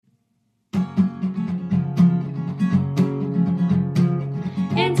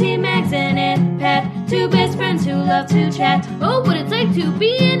Two best friends who love to chat. Oh, what it's like to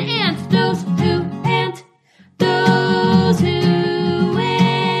be an ant. Those who ant. Those who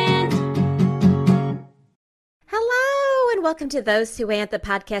ant. Hello, and welcome to Those Who Ant, the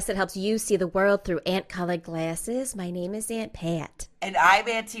podcast that helps you see the world through ant-colored glasses. My name is Aunt Pat. And I'm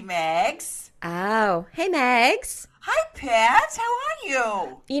Auntie Mags. Oh, hey, Mags. Hi, Pat. How are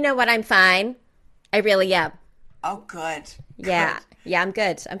you? You know what? I'm fine. I really am. Oh, good. Yeah. Good. Yeah, I'm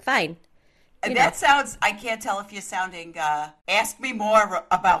good. I'm fine. And that sounds, I can't tell if you're sounding, ask me more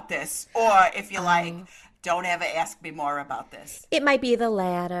about this, or if you're like, don't ever ask me more about this. It might be the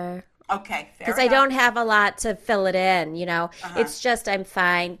latter. Okay, fair Because I don't have a lot to fill it in, you know. It's just I'm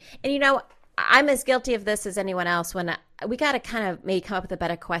fine. And, you know, I'm as guilty of this as anyone else when we got to kind of maybe come up with a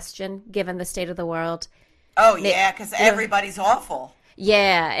better question given the state of the world. Oh, yeah, because everybody's awful.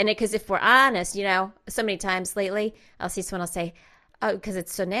 Yeah, and because if we're honest, you know, so many times lately, I'll see someone else say, oh, because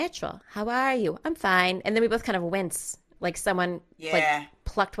it's so natural. How are you? I'm fine. And then we both kind of wince, like someone like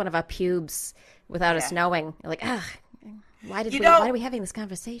plucked one of our pubes without us knowing. Like, ugh, why are we having this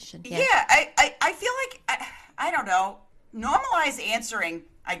conversation? Yeah, I feel like, I don't know, normalize answering,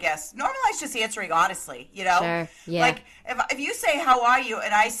 I guess. Normalize just answering honestly, you know? Sure, yeah. Like, if you say, how are you?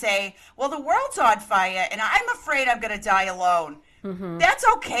 And I say, well, the world's on fire, and I'm afraid I'm going to die alone. Mm-hmm. That's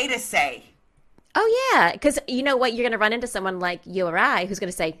okay to say. Oh, yeah, because you know what? You're going to run into someone like you or I who's going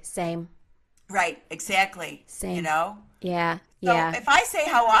to say, same. Right, exactly. Same. You know? Yeah, so if I say,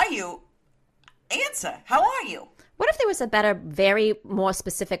 how are you? Answer, how are you? What if there was a better, very more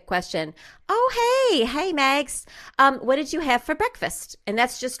specific question? Oh, hey, Mags, what did you have for breakfast? And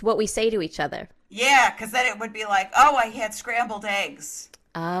that's just what we say to each other. Yeah, because then it would be like, oh, I had scrambled eggs.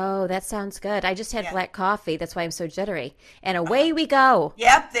 Oh, that sounds good. I just had black coffee. That's why I'm so jittery. And away we go.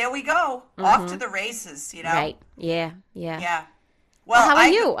 Yep, there we go. Off to the races, you know? Right. Yeah. Well, how are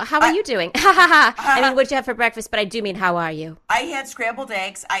you? How are you doing? Ha ha ha. I mean, what'd you have for breakfast? But I do mean, how are you? I had scrambled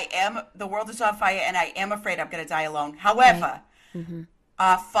eggs. The world is on fire, and I am afraid I'm going to die alone. However,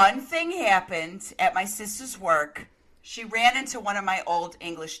 a fun thing happened at my sister's work. She ran into one of my old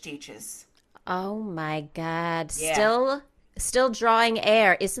English teachers. Oh, my God. Yeah. Still drawing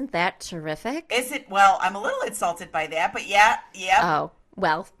air. Isn't that terrific? Is it? Well, I'm a little insulted by that, but yeah. Oh,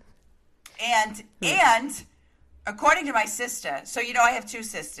 well. And according to my sister, so you know I have two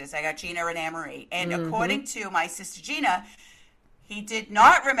sisters. I got Gina and Anne-Marie. And according to my sister Gina, he did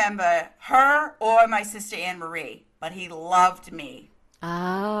not remember her or my sister Anne-Marie, but he loved me.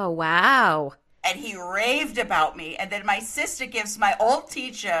 Oh, wow. And he raved about me. And then my sister gives my old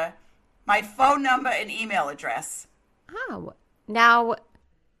teacher my phone number and email address. Oh, now,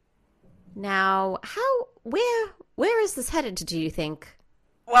 where is this headed to, do you think?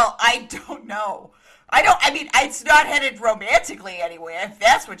 Well, I don't know. I mean, it's not headed romantically anywhere, if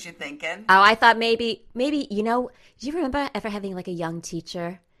that's what you're thinking. Oh, I thought maybe, you know, do you remember ever having like a young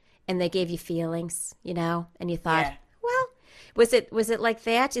teacher and they gave you feelings, you know, and you thought, well, was it like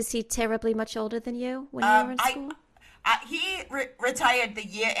that? Is he terribly much older than you when you were in school? He retired the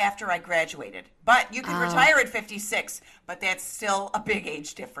year after I graduated, but you can retire at 56, but that's still a big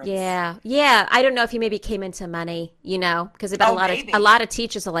age difference. Yeah. I don't know if he maybe came into money, you know, because a lot of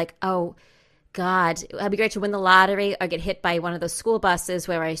teachers are like, oh, God, it'd be great to win the lottery or get hit by one of those school buses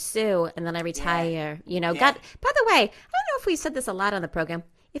where I sue and then I retire. You know, God. By the way, I don't know if we said this a lot on the program.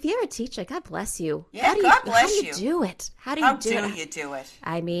 If you're a teacher, God bless you. Yeah, God bless you. How do you do it? How do you do it?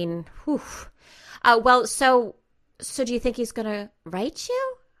 I mean, whew. Well, so do you think he's going to write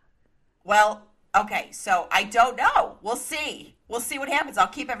you? Well, okay, so I don't know. We'll see. We'll see what happens. I'll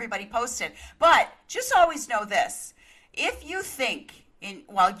keep everybody posted. But just always know this. If you think,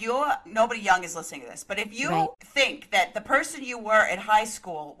 nobody young is listening to this, but if you think that the person you were at high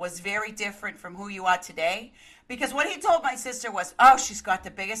school was very different from who you are today, because what he told my sister was, oh, she's got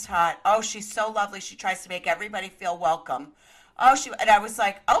the biggest heart. Oh, she's so lovely. She tries to make everybody feel welcome. And I was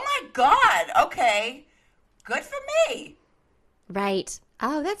like, oh my God, okay. Good for me. Right.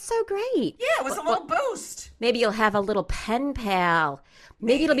 Oh, that's so great. Yeah, it was a little boost. Maybe you'll have a little pen pal.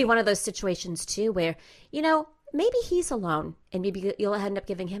 Maybe it'll be one of those situations, too, where, you know, maybe he's alone, and maybe you'll end up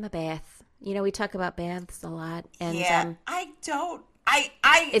giving him a bath. You know, we talk about baths a lot. And, I don't.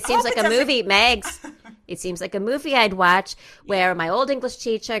 It seems like a movie, Megs. It seems like a movie I'd watch where my old English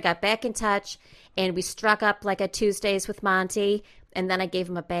teacher got back in touch, and we struck up like a Tuesdays with Monty, and then I gave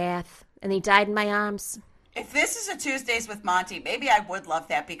him a bath, and he died in my arms. If this is a Tuesdays with Monty, maybe I would love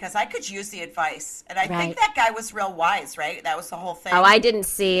that because I could use the advice. And I think that guy was real wise, right? That was the whole thing. Oh, I didn't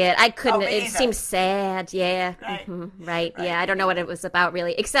see it. I couldn't. Me It either. seemed sad. Yeah. Right. Right. Yeah. I don't know what it was about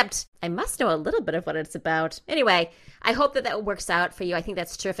really, except I must know a little bit of what it's about. Anyway, I hope that works out for you. I think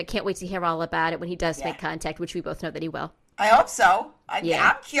that's terrific. Can't wait to hear all about it when he does make contact, which we both know that he will. I hope so. I'm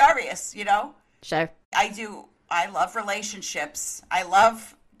curious, Sure. I love relationships. I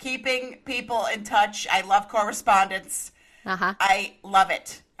love keeping people in touch. I love correspondence. Uh-huh. I love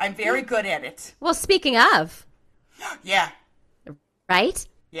it. I'm very good at it. Well, speaking of, Yeah. right?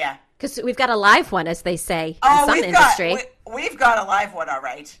 Yeah. Because we've got a live one, as they say in some industry. We've got a live one, all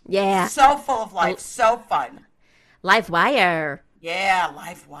right. Yeah. So full of life. So fun. Live wire. Yeah,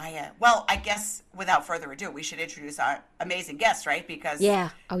 live wire. Well, I guess without further ado, we should introduce our amazing guest, right? Because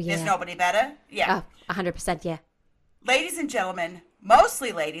there's nobody better. Yeah. Oh, 100%, yeah. Ladies and gentlemen,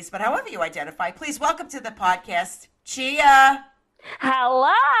 mostly ladies, but however you identify, please welcome to the podcast, Chia.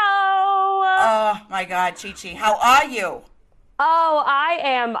 Hello. Oh, my God, Chi-Chi. How are you? Oh, I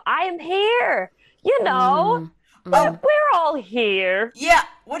am here. You know, we're all here. Yeah.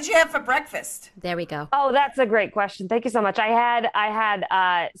 What did you have for breakfast? There we go. Oh, that's a great question. Thank you so much. I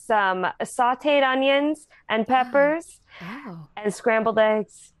had some sautéed onions and peppers and scrambled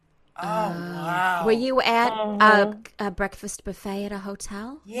eggs. Oh, wow. Were you at a breakfast buffet at a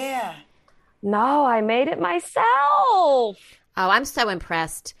hotel? Yeah. No, I made it myself. Oh, I'm so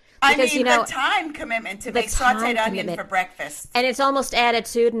impressed. I Because, mean, the time commitment to make sauteed onion for breakfast. And it's almost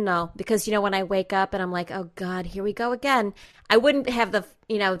attitudinal because, when I wake up and I'm like, oh, God, here we go again. I wouldn't have the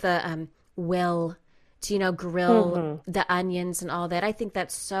will to, grill the onions and all that. I think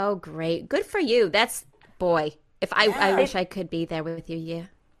that's so great. Good for you. I wish I could be there with you. Yeah.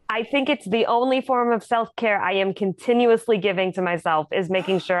 I think it's the only form of self-care I am continuously giving to myself is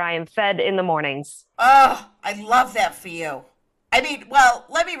making sure I am fed in the mornings. Oh, I love that for you. I mean, well,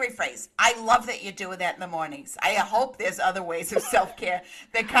 let me rephrase. I love that you're doing that in the mornings. I hope there's other ways of self-care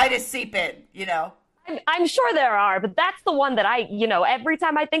that kind of seep in, I'm sure there are, but that's the one that every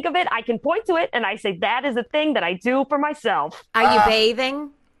time I think of it, I can point to it and I say, that is a thing that I do for myself. Are you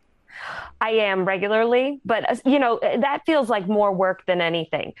bathing? I am regularly, but that feels like more work than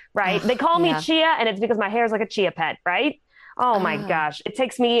anything, right? They call me Chia and it's because my hair is like a chia pet, right? Oh my gosh. It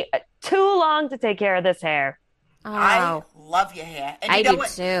takes me too long to take care of this hair. Oh. I love your hair. And I do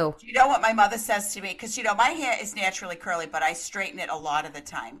too. Do you know what my mother says to me? Because, my hair is naturally curly, but I straighten it a lot of the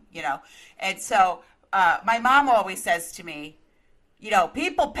time, And so my mom always says to me,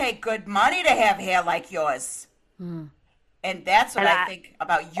 people pay good money to have hair like yours. And that's what I think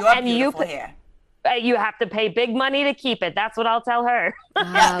about your beautiful hair. You have to pay big money to keep it. That's what I'll tell her.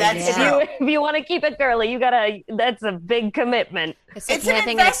 That's true. If you want to keep it curly, that's a big commitment. It's like It's an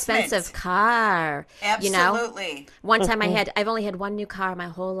having an investment. expensive car. Absolutely. One time I've only had one new car my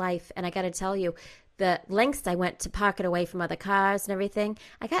whole life, and I got to tell you, the lengths I went to park it away from other cars and everything.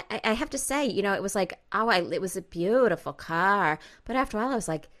 I have to say, it was like, it was a beautiful car, but after a while I was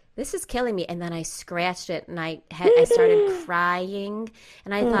like, this is killing me. And then I scratched it and I started crying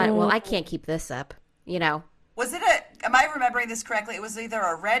and I thought, well, I can't keep this up, Was it am I remembering this correctly? It was either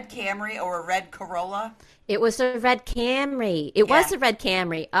a red Camry or a red Corolla. It was a red Camry. It was a red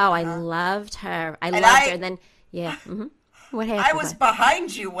Camry. Oh, I loved her. I loved her. And then, what happened? I was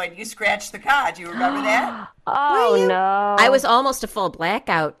behind you when you scratched the car. Do you remember that? Oh, no. I was almost a full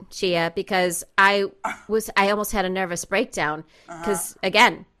blackout, Chia, because I almost had a nervous breakdown because,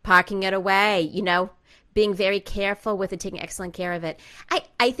 again, parking it away, being very careful with it, taking excellent care of it.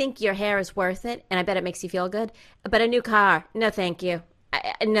 I think your hair is worth it, and I bet it makes you feel good. But a new car, no thank you.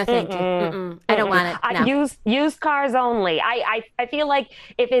 No thank you. I don't want it. No. Used cars only. I feel like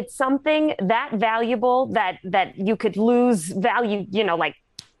if it's something that valuable that you could lose value,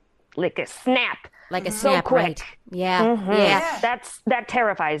 like a snap. Like a so snap, quick. right? Yeah. That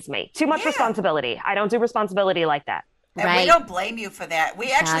terrifies me. Too much responsibility. I don't do responsibility like that. And we don't blame you for that.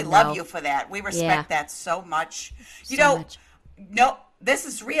 We actually love you for that. We respect that so much. No, this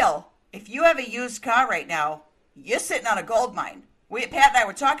is real. If you have a used car right now, you're sitting on a gold mine. Pat and I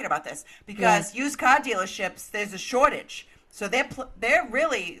were talking about this because used car dealerships, there's a shortage. So they're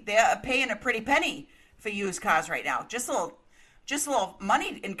paying a pretty penny for used cars right now. Just a little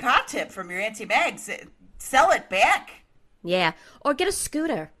money in car tip from your Auntie Mags. Sell it back. Yeah. Or get a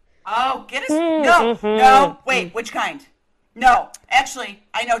scooter. Oh, no. Wait, which kind? No, actually,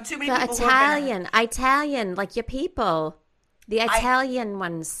 I know too many people. Italian, like your people, the Italian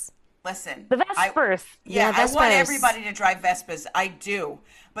ones. Listen, the Vespers. I want everybody to drive Vespas. I do,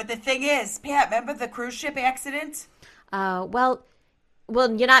 but the thing is, Pat, remember the cruise ship accident? Well,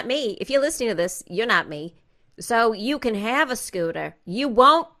 you're not me. If you're listening to this, you're not me. So you can have a scooter. You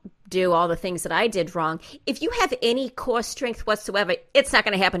won't do all the things that I did wrong. If you have any core strength whatsoever, it's not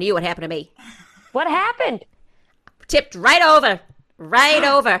going to happen to you what happened to me. What happened? Tipped right over. Right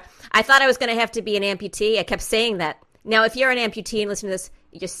over. I thought I was going to have to be an amputee. I kept saying that. Now, if you're an amputee and listen to this,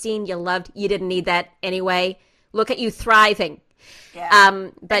 you're seen, you loved, you didn't need that anyway. Look at you thriving. Yeah.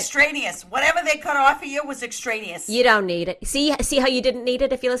 But extraneous. Whatever they cut off of you was extraneous. You don't need it. See how you didn't need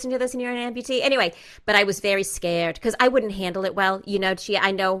it if you listen to this and you're an amputee? Anyway, but I was very scared because I wouldn't handle it well. You know, Chia,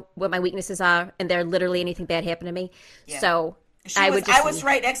 I know what my weaknesses are, and they're literally anything bad happened to me. Yeah. So I was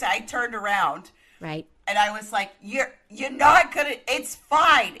right next to her. I turned around. Right. And I was like, you're not going to, it's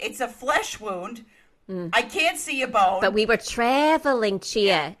fine. It's a flesh wound. I can't see your bone. But we were traveling,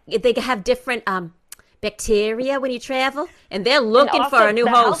 Chia. Yeah. They have different bacteria when you travel, and they're looking for a new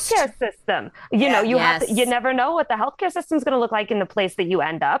host. Healthcare system. You know, you never know what the healthcare system is going to look like in the place that you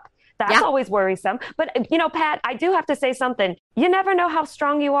end up. That's always worrisome. But, you know, Pat, I do have to say something. You never know how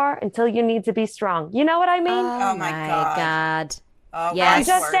strong you are until you need to be strong. You know what I mean? Oh my God. Oh, yes. I'm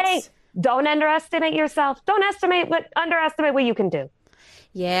just saying, don't underestimate yourself. Don't underestimate what you can do.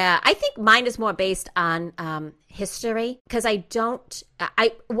 Yeah, I think mine is more based on history because I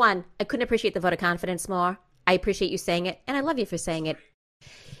couldn't appreciate the vote of confidence more. I appreciate you saying it, and I love you for saying it.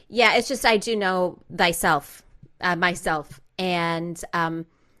 Yeah, it's just I do know myself, and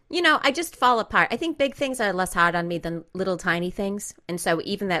you know, I just fall apart. I think big things are less hard on me than little tiny things, and so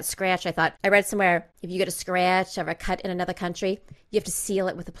even that scratch, I thought I read somewhere if you get a scratch or a cut in another country, you have to seal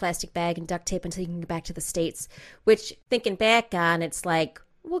it with a plastic bag and duct tape until you can get back to the States. Which, thinking back on, it's like,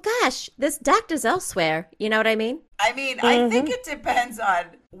 well, gosh, there's doctors elsewhere. You know what I mean? I mean, I think it depends on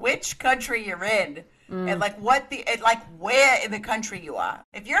which country you're in and like where in the country you are.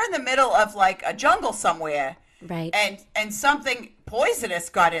 If you're in the middle of like a jungle somewhere, right, and something poisonous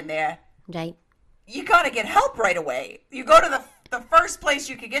got in there, right, you got to get help right away. You go to the first place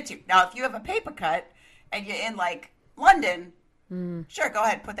you can get to. Now, if you have a paper cut and you're in like London, sure, go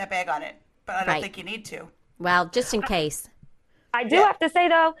ahead, put that bag on it. But I don't think you need to. Well, just in case. I do have to say,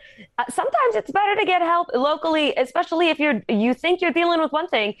 though, sometimes it's better to get help locally, especially if you think you're dealing with one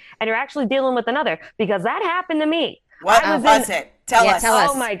thing and you're actually dealing with another, because that happened to me. What was it? Tell us.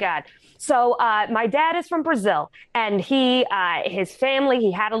 Oh, my God. So my dad is from Brazil, and his family,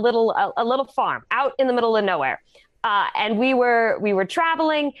 he had a little farm out in the middle of nowhere. And we were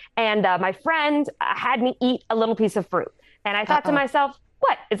traveling, and my friend had me eat a little piece of fruit. And I thought to myself,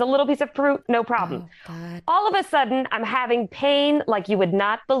 what? It's a little piece of fruit, no problem. Oh, God. All of a sudden, I'm having pain like you would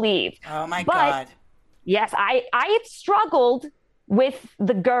not believe. Oh, my God. Yes, I have struggled with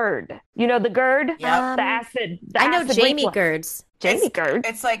the GERD. You know the GERD? Yep. The acid. I know Jamie GERDs. Jamie GERD?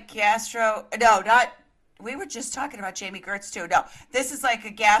 It's like we were just talking about Jamie GERDs too. No, this is like a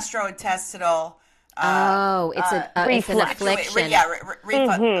gastrointestinal. It's an affliction.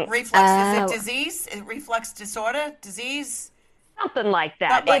 Reflux. Is it disease? Reflux disorder? Disease? Something like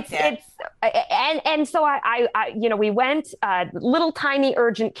that. And so I we went little tiny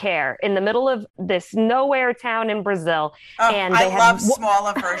urgent care in the middle of this nowhere town in Brazil. And I love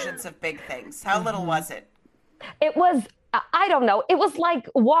smaller versions of big things. How little was it? It was, I don't know. It was like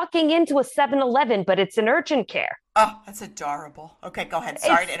walking into a 7-Eleven, but it's an urgent care. Oh, that's adorable. Okay, go ahead.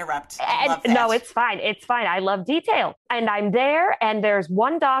 Sorry to interrupt. I love that. No, it's fine. It's fine. I love detail. And I'm there, and there's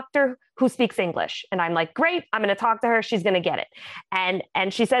one doctor who speaks English. And I'm like, great, I'm going to talk to her. She's going to get it.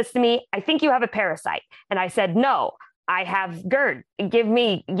 And she says to me, I think you have a parasite. And I said, no, I have GERD. Give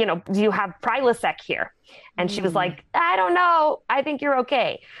me, do you have Prilosec here? And she was like, I don't know. I think you're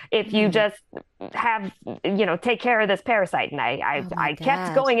okay if you just have, take care of this parasite. And I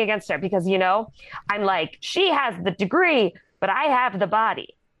kept going against her because, I'm like, she has the degree, but I have the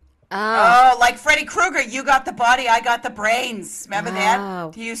body. Oh, like Freddy Krueger, you got the body, I got the brains. Remember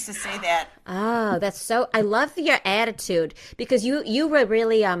that? He used to say that. Oh, that's so, I love your attitude because you were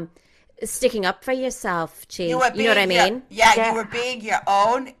really sticking up for yourself, Chi. You know what I mean? You were being your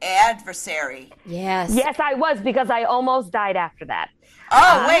own adversary. Yes. Yes, I was, because I almost died after that.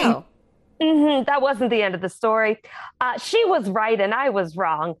 Oh, wait. That wasn't the end of the story. She was right and I was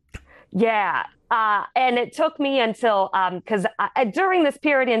wrong. Yeah. And it took me until, because during this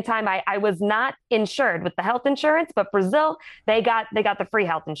period in time, I was not insured with the health insurance, but Brazil, they got the free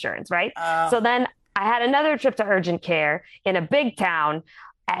health insurance, right? So then I had another trip to urgent care in a big town,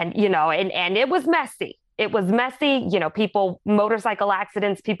 and it was messy. It was messy, people, motorcycle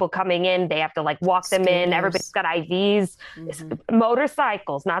accidents, people coming in, they have to like walk them in. Everybody's got IVs,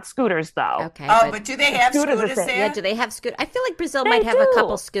 motorcycles, not scooters though. Okay. But do they have scooters there? Yeah, do they have scooters? I feel like Brazil might have a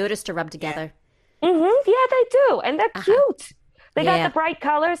couple scooters to rub together. Yeah, they do. And they're cute. They got the bright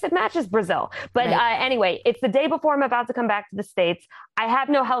colors. It matches Brazil. But anyway, it's the day before I'm about to come back to the States. I have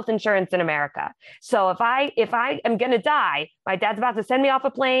no health insurance in America. So if I am going to die, my dad's about to send me off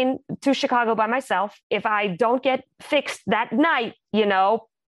a plane to Chicago by myself. If I don't get fixed that night,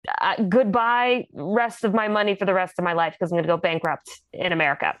 goodbye rest of my money for the rest of my life, because I'm going to go bankrupt in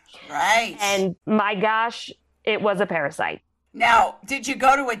America. Right. And my gosh, it was a parasite. Now, did you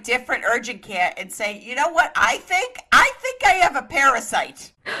go to a different urgent care and say, you know what, I think I have a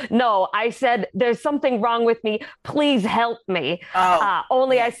parasite? No, I said, there's something wrong with me. Please help me.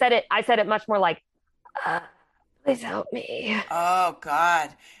 I said it much more like, please help me. Oh, God.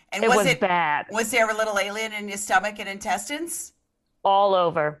 And it was bad. Was there a little alien in your stomach and intestines? All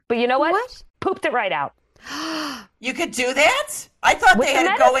over. But you know what? Pooped it right out. You could do that? I thought they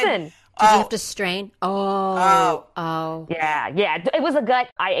had to go in. Did you have to strain? Oh. Yeah. It was a gut.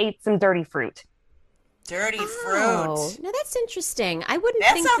 I ate some dirty fruit. Dirty fruit. Now that's interesting. I wouldn't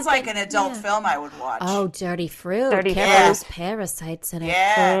that think sounds like an adult film I would watch. Oh, dirty fruit. Dirty fruit. Those parasites in it.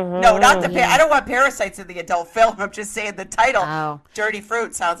 Yeah. Mm-hmm. No, not the I don't want parasites in the adult film. I'm just saying the title. Oh. Dirty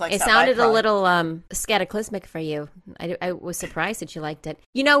fruit sounds like it sounded a little scataclysmic for you. I was surprised that you liked it.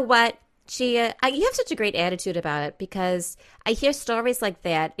 You know what, Chia? You have such a great attitude about it, because I hear stories like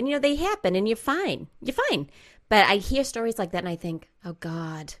that, and they happen, and you're fine. You're fine. But I hear stories like that, and I think, oh,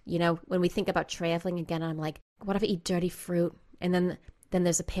 God. When we think about traveling again, I'm like, what if I eat dirty fruit? And then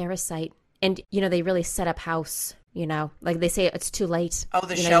there's a parasite. And, they really set up house, Like they say it's too late. Oh,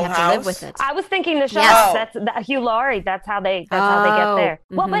 the show you have house? to live with it. I was thinking the show house. That's Hugh Laurie. That's how they get there.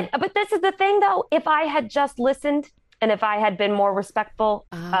 Mm-hmm. Well, but this is the thing, though. If I had just listened, and if I had been more respectful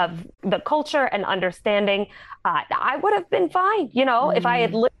of the culture and understanding, I would have been fine. If I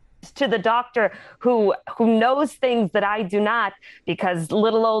had listened to the doctor who knows things that I do not, because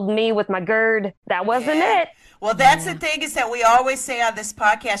little old me with my GERD, that wasn't it. Well, that's the thing, is that we always say on this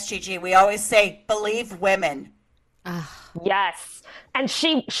podcast, Gigi, we always say, believe women. Yes. And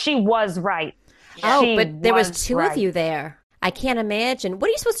she was right. But there was two of you there. I can't imagine. What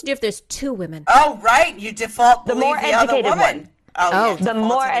are you supposed to do if there's two women? Oh, right. You default the more educated one. The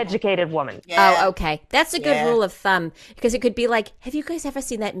more educated woman. Yeah. Oh, okay. That's a good rule of thumb, because it could be like, have you guys ever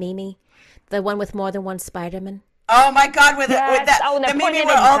seen that Mimi? The one with more than one Spider-Man? Oh, my God. With that. The Mimi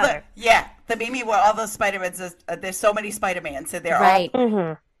where all the Mimi where all those Spider-Mans, there's so many Spider-Mans, and they're right. all...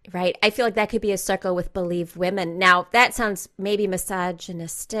 Mm-hmm. Right. I feel like that could be a circle with believe women. Now, that sounds maybe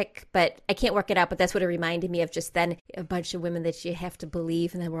misogynistic, but I can't work it out. But that's what it reminded me of just then, a bunch of women that you have to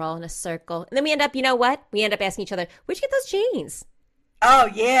believe, and then we're all in a circle. And then we end up, you know what? We end up asking each other, where'd you get those jeans? Oh,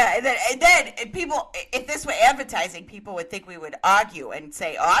 yeah. And then people, if this were advertising, people would think we would argue and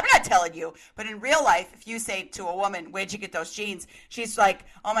say, oh, I'm not telling you. But in real life, if you say to a woman, where'd you get those jeans? She's like,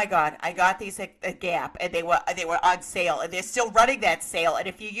 oh, my God, I got these at Gap, and they were on sale, and they're still running that sale. And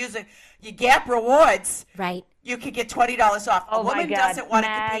if you use your Gap rewards, right, you could get $20 off. Oh, a woman doesn't want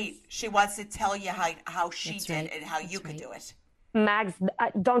to compete. She wants to tell you how she That's did right. and how you That's could right. do it. Mags,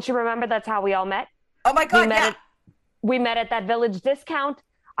 don't you remember that's how we all met? Oh, my God, We met at that Village discount.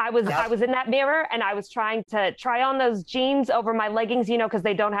 I was in that mirror, and I was trying to try on those jeans over my leggings, because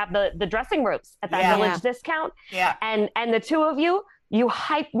they don't have the dressing rooms at that Village discount. Yeah. And the two of you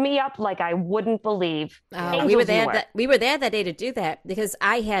hyped me up like I wouldn't believe. We were there. We were there that day to do that, because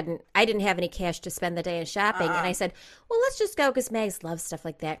I didn't have any cash to spend the day in shopping, and I said, well, let's just go, because Mags loves stuff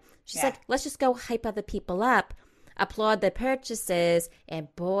like that. She's like, let's just go hype other people up, applaud their purchases,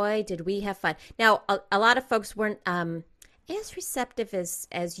 and boy, did we have fun. Now, a lot of folks weren't as receptive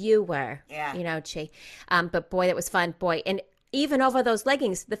as you were, Chi. But boy, that was fun. Boy, and even over those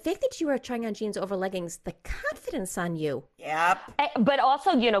leggings, the fact that you were trying on jeans over leggings, the confidence on you. Yep. But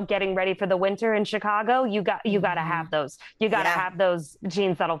also, getting ready for the winter in Chicago, you got to have those. You got to have those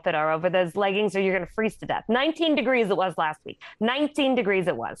jeans that'll fit over those leggings, or you're going to freeze to death. 19 degrees it was last week. 19 degrees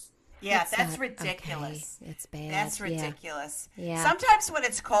it was. Yeah, that's ridiculous. Okay. It's bad. That's ridiculous. Yeah. Sometimes when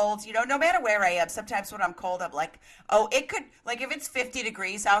it's cold, no matter where I am, sometimes when I'm cold, I'm like, oh, it could, like, if it's 50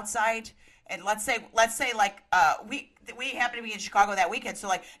 degrees outside, and let's say like we happen to be in Chicago that weekend, so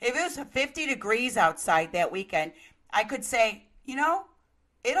like if it was 50 degrees outside that weekend, I could say,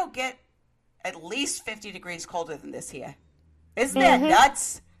 it'll get at least 50 degrees colder than this here. Isn't that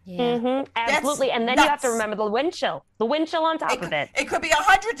nuts? Yeah. Mm-hmm. Absolutely. And then nuts. You have to remember the wind chill on top of it. It could be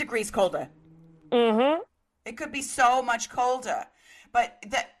 100 degrees colder. Mm-hmm. It could be so much colder. But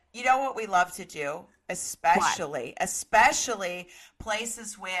you know what we love to do, especially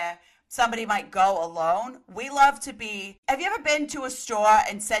places where somebody might go alone. We love to be. Have you ever been to a store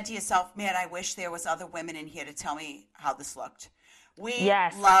and said to yourself, man, I wish there was other women in here to tell me how this looked? We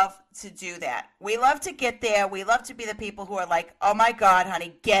love to do that. We love to get there. We love to be the people who are like, oh my God,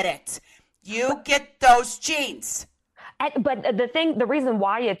 honey, get it. You get those jeans. But the reason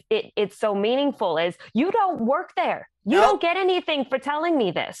why it's so meaningful is you don't work there. You don't get anything for telling me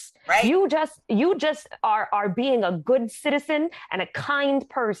this. Right. You just are being a good citizen and a kind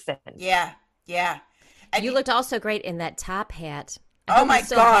person. Yeah. Yeah. And you looked also great in that top hat. Oh my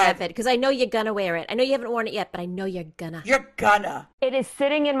God. Because I know you're going to wear it. I know you haven't worn it yet, but I know you're gonna. You're gonna. It is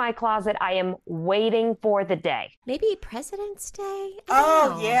sitting in my closet. I am waiting for the day. Maybe President's Day?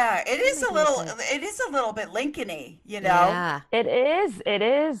 Oh, yeah. It is a little bit Lincoln-y, you know? Yeah. It is.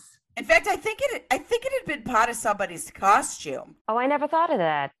 In fact, I think it had been part of somebody's costume. Oh, I never thought of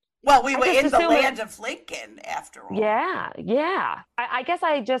that. Well, we were in the land of Lincoln, after all. Yeah. I guess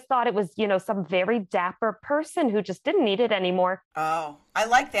I just thought it was, some very dapper person who just didn't need it anymore. Oh, I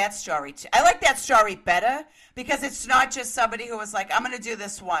like that story, too. I like that story better because it's not just somebody who was like, I'm going to do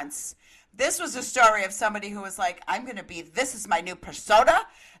this once. This was a story of somebody who was like, this is my new persona,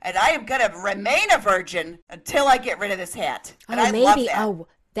 and I am going to remain a virgin until I get rid of this hat. And I love that. Oh,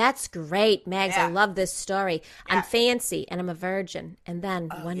 that's great, Mags. Yeah. I love this story. Yeah. I'm fancy and I'm a virgin. And then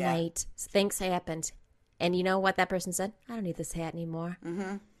one night, things happened. And you know what that person said? I don't need this hat anymore.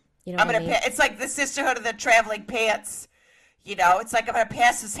 Mm-hmm. You know It's like the Sisterhood of the Traveling Pants. It's like I'm going to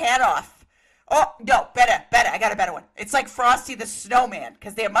pass this hat off. Oh, no, better. I got a better one. It's like Frosty the Snowman,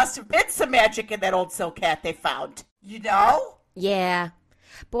 because there must have been some magic in that old silk hat they found. You know? Yeah.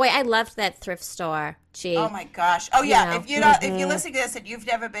 Boy, I loved that thrift store. Gee. Oh my gosh. Oh yeah. If you're listening to this and you've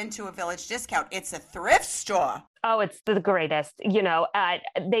never been to a Village Discount, it's a thrift store. Oh, it's the greatest.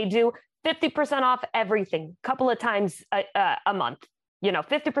 They do 50% off everything, a couple of times a month.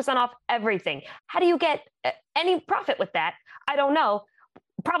 50% off everything. How do you get any profit with that? I don't know.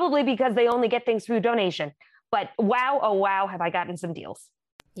 Probably because they only get things through donation. But wow, have I gotten some deals.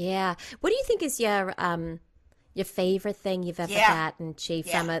 Yeah. What do you think is your favorite thing you've ever gotten, Chief,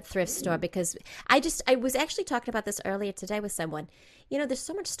 from a thrift store? Because I was actually talking about this earlier today with someone. There's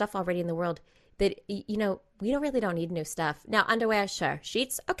so much stuff already in the world that, we don't need new stuff. Now, underwear, sure.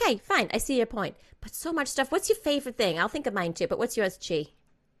 Sheets, okay, fine. I see your point. But so much stuff. What's your favorite thing? I'll think of mine too, but what's yours, Chi?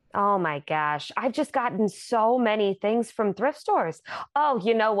 Oh my gosh. I've just gotten so many things from thrift stores. Oh,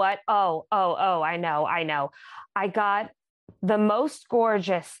 you know what? Oh, I know. I got the most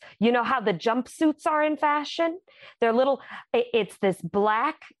gorgeous. You know how the jumpsuits are in fashion? They're it's this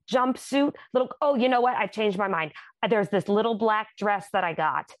black jumpsuit. You know what? I've changed my mind. There's this little black dress that I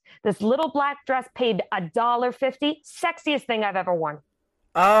got. This little black dress paid $1.50. Sexiest thing I've ever worn.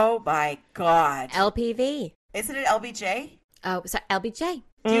 Oh my God. LPV. Isn't it LBJ? Oh, sorry, LBJ.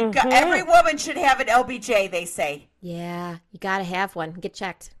 Every woman should have an LBJ, they say. Yeah, you got to have one. Get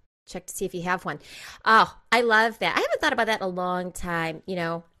checked. Check to see if you have one. Oh, I love that. I haven't thought about that in a long time, but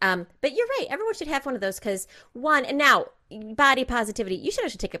you're right. Everyone should have one of those because and now body positivity, you should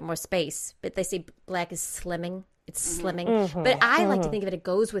actually take up more space, but they say black is slimming. It's slimming, but I like to think of it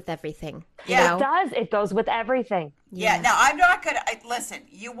goes with everything. Yeah, it does. It goes with everything. Yeah. Now, I'm not going to, listen,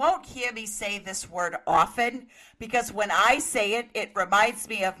 you won't hear me say this word often because when I say it, it reminds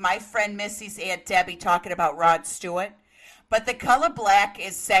me of my friend Missy's Aunt Debbie talking about Rod Stewart. But the color black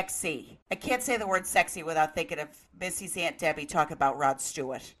is sexy. I can't say the word sexy without thinking of Missy's Aunt Debbie talking about Rod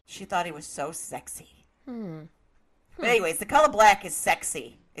Stewart. She thought he was so sexy. But anyways, the color black is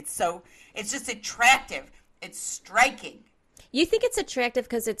sexy. It's just attractive. It's striking. You think it's attractive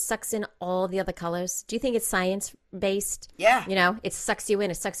because it sucks in all the other colors? Do you think it's science-based? Yeah. It sucks you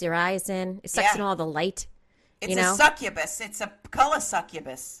in. It sucks your eyes in. It sucks in all the light. It's a succubus. It's a color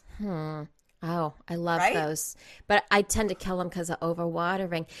succubus. Oh, I love those. But I tend to kill them because of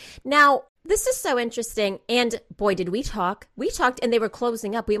overwatering. Now, this is so interesting. And boy, did we talk. We talked and they were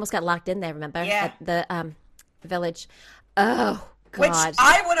closing up. We almost got locked in there, remember? Yeah. At the Village. Oh, God. Which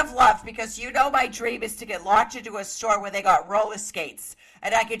I would have loved because my dream is to get locked into a store where they got roller skates.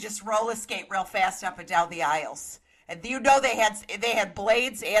 And I could just roller skate real fast up and down the aisles. And they had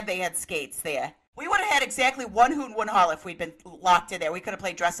blades and they had skates there. We would have had exactly one hoot, one hall if we'd been locked in there. We could have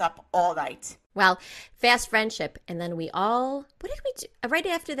played dress up all night. Well, fast friendship. And then what did we do? Right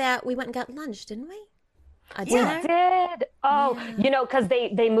after that, we went and got lunch, didn't we? We did. Oh, because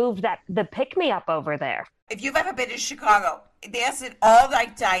they moved the pick-me-up over there. If you've ever been to Chicago, there's an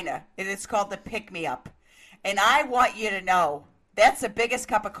all-night diner, and it's called the Pick-Me-Up. And I want you to know, that's the biggest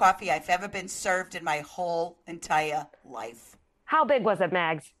cup of coffee I've ever been served in my whole entire life. How big was it,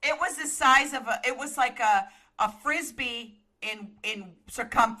 Mags? It was the size of it was like a Frisbee in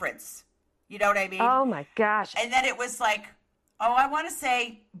circumference. You know what I mean? Oh, my gosh. And then it was like, I want to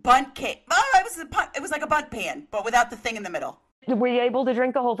say bunt cake. Oh, it was like a bunt pan, but without the thing in the middle. Were you able to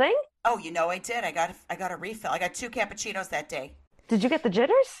drink the whole thing? Oh, I did. I got a refill. I got 2 cappuccinos that day. Did you get the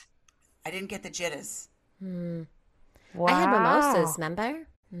jitters? I didn't get the jitters. Wow. I had mimosas, remember?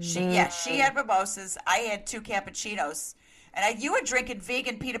 She had mimosas. I had 2 cappuccinos. And you were drinking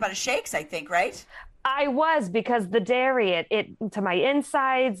vegan peanut butter shakes, I think, right? I was, because the dairy, it to my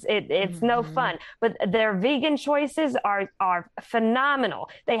insides, it's no fun. But their vegan choices are phenomenal.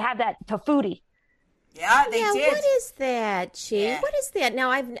 They have that tofuti. Yeah, they did. What is that, Chi? Yeah. What is that?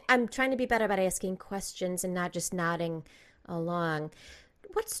 Now I'm trying to be better about asking questions and not just nodding along.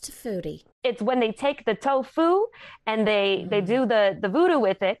 What's tofuti? It's when they take the tofu and they do the voodoo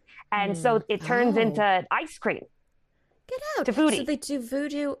with it, and so it turns into ice cream. Get out. Tofuti. So they do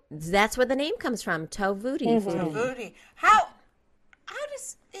voodoo. That's where the name comes from. Tofuti. Tofuti. How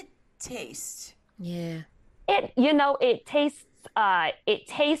does it taste? Yeah. It tastes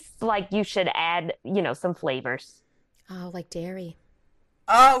like you should add, some flavors. Oh, like dairy.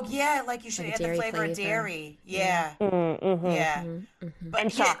 Oh, yeah, like you should Like add the flavor of dairy. Yeah. Yeah. But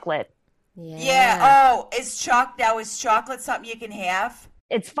And chocolate. Yeah. Yeah. Oh, is chocolate something you can have?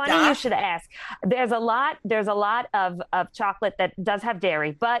 It's funny you should ask. There's a lot of chocolate that does have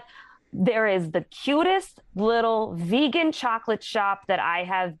dairy, but there is the cutest little vegan chocolate shop that I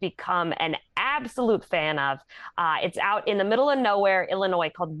have become an absolute fan of. It's out in the middle of nowhere,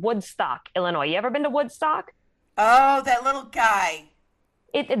 Illinois, called Woodstock, Illinois. You ever been to Woodstock? Oh, that little guy.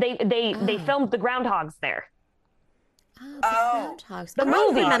 They filmed the groundhogs there. Oh, the groundhogs. The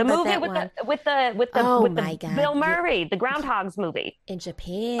movie with Bill Murray, the Groundhogs movie in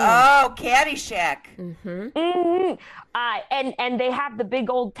Japan. Oh, Caddyshack. And they have the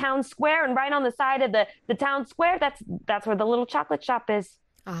big old town square, and right on the side of the town square, that's where the little chocolate shop is.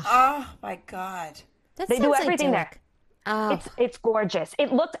 Oh my God! They do everything idyllic. there. Oh. It's gorgeous.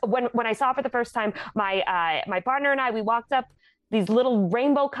 It looked when I saw it for the first time. My partner and I, we walked up these little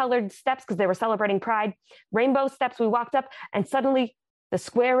rainbow colored steps because they were celebrating Pride. Rainbow steps. We walked up, and suddenly the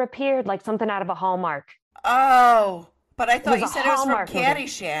square appeared like something out of a Hallmark. Oh, but I thought you said it was from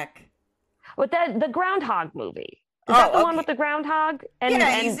Caddyshack. With the Groundhog movie. Is that the one with the groundhog? And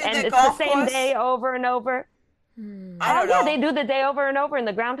he's in and the it's golf the same course? day over and over. I don't know. They do the day over and over in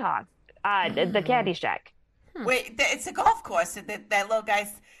the Groundhog. The Caddyshack. Wait, it's a golf course. That little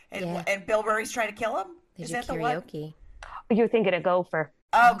guy's and Bill Murray's trying to kill him. They Is do that the karaoke. one? You're thinking of Gopher.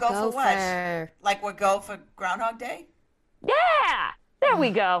 Oh, Gopher what? Like we go for Groundhog Day? Yeah, there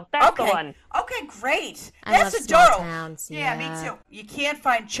we go. That's the one. Okay, great. I That's love small adorable. towns. Yeah, me too. You can't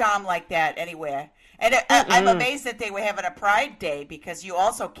find charm like that anywhere. And I'm amazed that they were having a Pride Day because you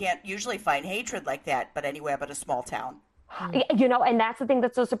also can't usually find hatred like that, but anywhere but a small town. And that's the thing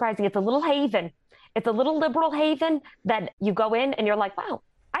that's so surprising. It's a little haven. It's a little liberal haven that you go in and you're like, wow,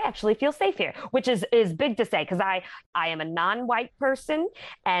 I actually feel safe here, which is big to say because I am a non-white person.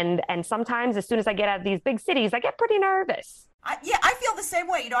 And sometimes as soon as I get out of these big cities, I get pretty nervous. I feel the same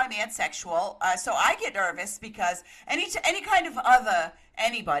way. I'm asexual, so I get nervous because any kind of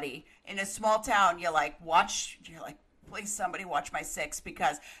anybody in a small town, you're like, please somebody watch my six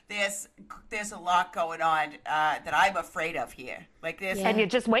because there's a lot going on that I'm afraid of here. Like this, and you're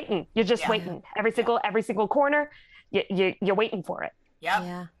just waiting. You're just waiting. Every single corner, you're waiting for it. Yep.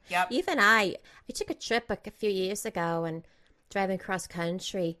 Yeah. Yep. Even I took a trip a few years ago and driving cross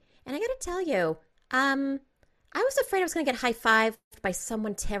country, and I got to tell you, I was afraid I was going to get high-fived by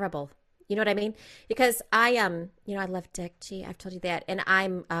someone terrible. You know what I mean? Because I love Dick. Gee, I've told you that. And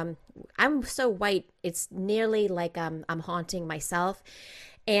I'm so white. It's nearly like I'm haunting myself.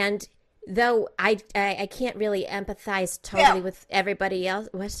 And though I can't really empathize totally with everybody else.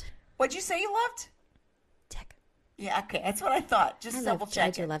 What'd you say you loved? Dick. Yeah, okay. That's what I thought. Just double check.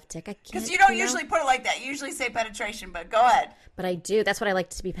 I do love Dick. Because you don't usually put it like that. You usually say penetration, but go ahead. But I do. That's what I like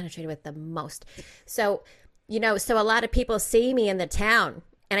to be penetrated with the most. So, so a lot of people see me in the town.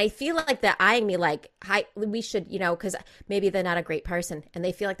 And I feel like they're eyeing me like, hi, we should, because maybe they're not a great person. And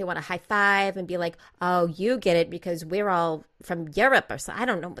they feel like they want to high five and be like, oh, you get it because we're all from Europe or so. I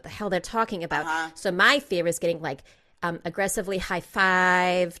don't know what the hell they're talking about. Uh-huh. So my fear is getting like aggressively high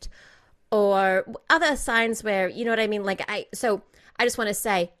fived or other signs where, you know what I mean? Like I just want to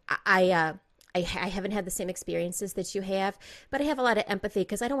say I haven't had the same experiences that you have, but I have a lot of empathy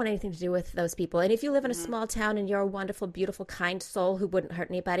because I don't want anything to do with those people. And if you live in a small town and you're a wonderful, beautiful, kind soul who wouldn't hurt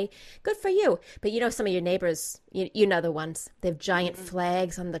anybody, good for you. But some of your neighbors, you know the ones. They have giant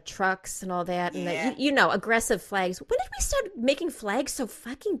flags on the trucks and all that. And aggressive flags. When did we start making flags so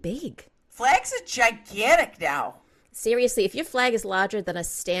fucking big? Flags are gigantic now. Seriously, if your flag is larger than a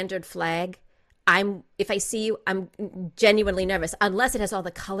standard flag, if I see you, I'm genuinely nervous, unless it has all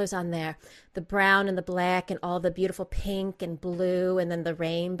the colors on there, the brown and the black and all the beautiful pink and blue and then the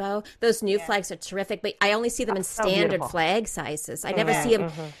rainbow. Those new flags are terrific, but I only see them in standard flag sizes. I never see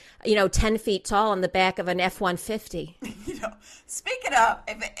them, 10 feet tall on the back of an F-150. Speaking of,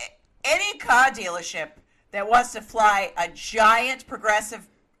 if any car dealership that wants to fly a giant progressive,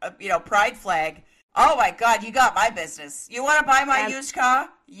 pride flag, oh my God, you got my business. You want to buy my used car?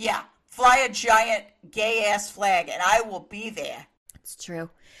 Yeah. Fly a giant gay-ass flag, and I will be there. It's true.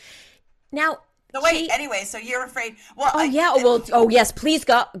 Now, no, wait, anyway, so you're afraid. Well, yes, please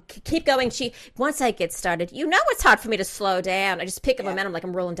go. Keep going. Once I get started, it's hard for me to slow down. I just pick up momentum like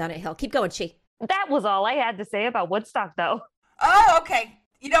I'm rolling down a hill. Keep going, Chi. That was all I had to say about Woodstock, though. Oh, okay.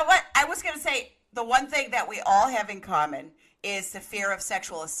 You know what? I was going to say the one thing that we all have in common is the fear of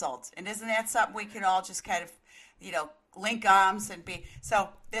sexual assault. And isn't that something we can all just kind of, link arms and be so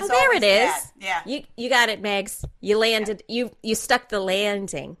there's there it is. That. Yeah, you got it, Megs. You landed. You stuck the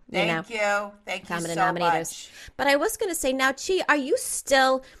landing. Thank you Common so denominators. Much. But I was going to say now, Chi, are you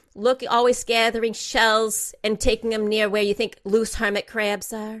still always gathering shells and taking them near where you think loose hermit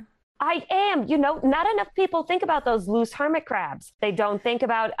crabs are? I am. Not enough people think about those loose hermit crabs. They don't think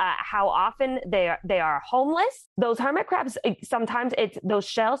about how often they are homeless. Those hermit crabs, sometimes it's those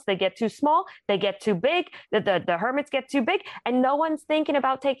shells, they get too small, they get too big, the hermits get too big, and no one's thinking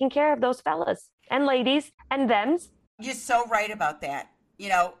about taking care of those fellas and ladies and thems. You're so right about that,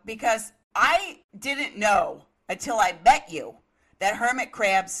 because I didn't know until I met you that hermit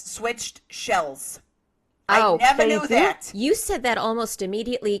crabs switched shells. I never knew that. You said that almost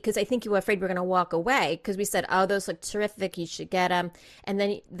immediately because I think you were afraid we were going to walk away because we said, oh, those look terrific. You should get them. And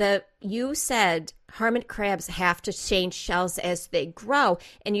then you said hermit crabs have to change shells as they grow.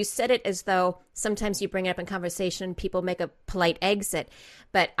 And you said it as though sometimes you bring it up in conversation and people make a polite exit.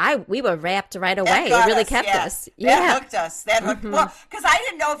 But we were wrapped right away. It really kept us. That hooked us. That hooked. Well, because I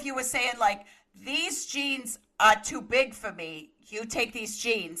didn't know if you were saying like, these jeans are too big for me. You take these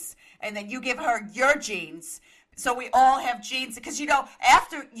jeans. And then you give her your jeans. So we all have jeans. Because,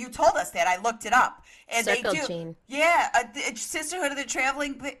 after you told us that, I looked it up. And Circle they do. Jean. Yeah, Sisterhood of the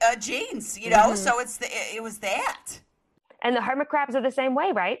Traveling Jeans, So it was that. And the hermit crabs are the same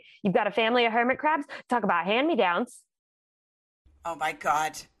way, right? You've got a family of hermit crabs. Talk about hand-me-downs. Oh, my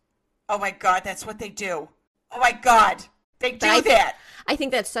God. That's what they do. Oh, my God. They do that. I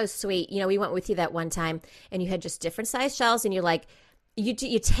think that's so sweet. We went with you that one time, and you had just different size shells, and you're like,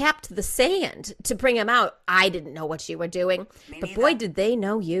 You tapped the sand to bring them out. I didn't know what you were doing, but boy, did they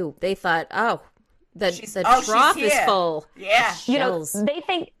know you. They thought, the trough is full. Yeah,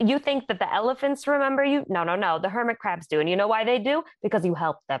 you think that the elephants remember you. No. The hermit crabs do, and you know why they do? Because you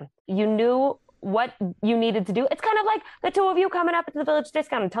helped them. You knew what you needed to do. It's kind of like the two of you coming up at the Village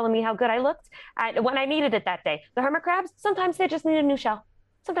Discount and telling me how good I looked when I needed it that day. The hermit crabs, sometimes they just need a new shell.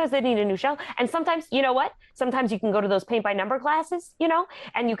 Sometimes they need a new shell. And sometimes, you know what? Sometimes you can go to those paint by number classes,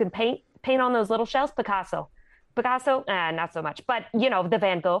 and you can paint on those little shells. Picasso, not so much. But, the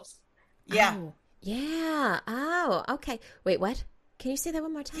Van Goghs. Yeah. Oh, yeah. Oh, okay. Wait, what? Can you say that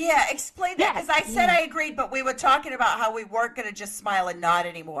one more time? Yeah, explain that. Because I said I agreed, but we were talking about how we weren't going to just smile and nod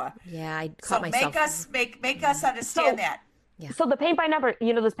anymore. Yeah, I caught myself. Make us understand that. Yeah. So the paint by number,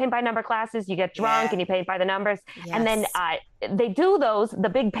 those paint by number classes, you get drunk and you paint by the numbers. Yes. And then they do the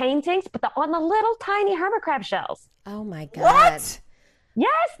big paintings, but on the little tiny hermit crab shells. Oh my God. What?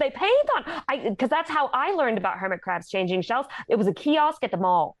 Yes, they paint on, because that's how I learned about hermit crabs changing shells. It was a kiosk at the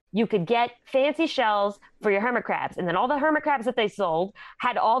mall. You could get fancy shells for your hermit crabs. And then all the hermit crabs that they sold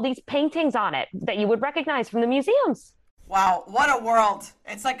had all these paintings on it that you would recognize from the museums. Wow, what a world.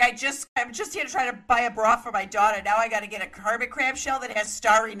 It's like I'm just here to try to buy a bra for my daughter. Now I got to get a hermit crab shell that has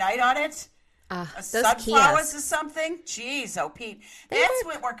Starry Night on it. Sunflowers or something. Jeez, Pete. That's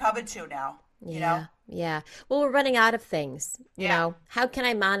what we're coming to now. Yeah. Well, we're running out of things. You know, how can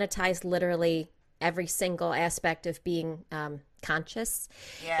I monetize literally every single aspect of being conscious?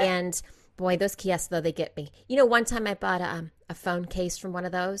 Yeah. And boy, those kiosks, though, they get me. One time I bought a phone case from one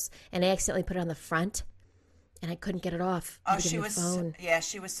of those, and I accidentally put it on the front. And I couldn't get it off. Oh, she was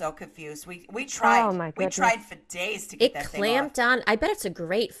so confused. We tried. Oh, my goodness. We tried for days to get that thing off. It clamped on. I bet it's a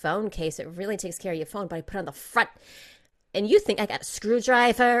great phone case. It really takes care of your phone, but I put it on the front. And you think I got a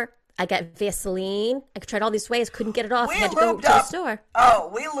screwdriver, I got Vaseline. I tried all these ways, couldn't get it off. I had to go to the store.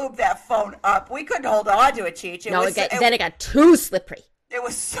 Oh, we lubed that phone up. We couldn't hold on to it, Cheech. Then it got too slippery. It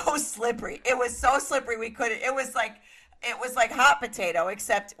was so slippery. We couldn't. It was like hot potato,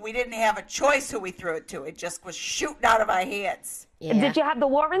 except we didn't have a choice who we threw it to. It just was shooting out of our hands. Yeah. Did you have the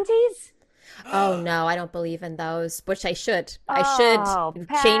warranties? Oh no, I don't believe in those, which I should. I should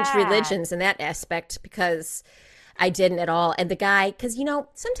Pat. change religions in that aspect because I didn't at all. And the guy, because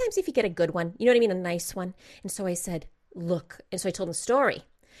sometimes if you get a good one, you know what I mean, a nice one. And so I said, look, and so I told him the story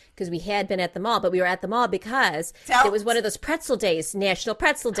because we had been at the mall, but we were at the mall because it was one of those pretzel days, National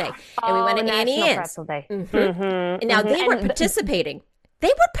Pretzel Day, and we went to Annie Ann's. Pretzel Day. And now they weren't participating. They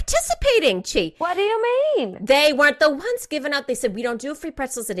were participating, Chi. What do you mean? They weren't the ones giving out. They said, we don't do free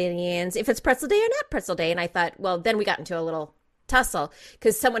pretzels at Annie Ann's if it's pretzel day or not pretzel day. And I thought, well, then we got into a little tussle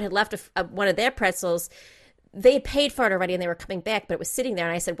because someone had left one of their pretzels. They had paid for it already and they were coming back, but it was sitting there.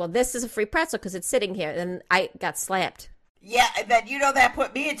 And I said, well, this is a free pretzel because it's sitting here. And I got slapped. Yeah, and then that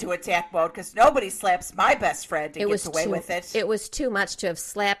put me into attack mode because nobody slaps my best friend and gets away with it. It was too much to have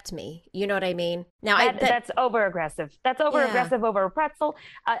slapped me. You know what I mean? Now that's over aggressive. That's over aggressive over a pretzel.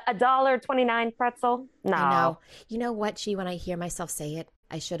 $1.29 pretzel. No. I know. You know what, G? When I hear myself say it,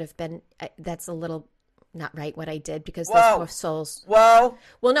 I should have been. That's a little not right what I did because those poor souls. Whoa.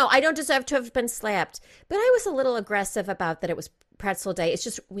 Well, no, I don't deserve to have been slapped, but I was a little aggressive about that. It was pretzel day. It's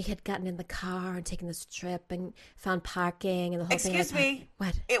just we had gotten in the car and taken this trip and found parking and the whole thing. Excuse me.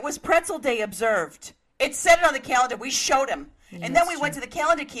 What? It was pretzel day observed. It said it on the calendar. We showed him. Yeah, and then we went to the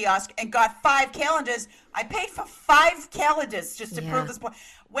calendar kiosk and got 5 calendars. I paid for 5 calendars just to prove this point.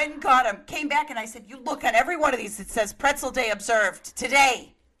 Went and got them. Came back and I said, you look on every one of these. It says pretzel day observed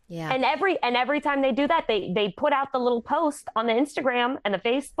today. Yeah. And every time they do that, they put out the little post on the Instagram and the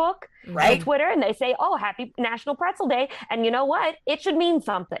Facebook and the Twitter, and they say, "Oh, happy National Pretzel Day!" And you know what? It should mean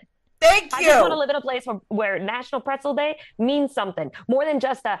something. Thank you. I just want to live in a place where National Pretzel Day means something more than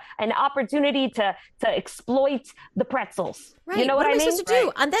just an opportunity to exploit the pretzels. Right. You know what I am mean? I supposed to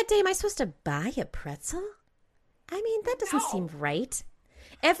do on that day? Am I supposed to buy a pretzel? I mean, that doesn't seem right.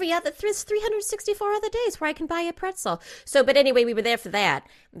 There's 364 other days where I can buy a pretzel. So, but anyway, we were there for that.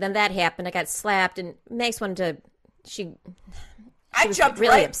 Then that happened. I got slapped, and Max wanted to. She was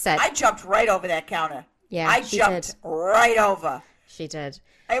really upset. I jumped right over that counter. Yeah, I jumped right over. She did.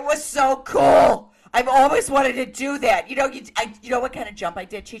 It was so cool. I've always wanted to do that. You know what kind of jump I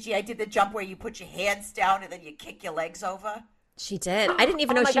did, Chi-Chi? I did the jump where you put your hands down and then you kick your legs over. She did. I didn't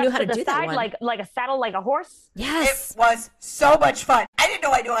even know she knew how to do that one. Like a saddle, like a horse? Yes. It was so much fun. I didn't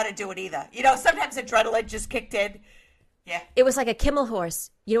know I knew how to do it either. Sometimes adrenaline just kicked in. Yeah. It was like a Kimmel horse.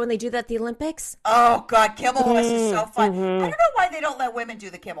 You know when they do that at the Olympics? Oh, God. Kimmel horse is so fun. I don't know why they don't let women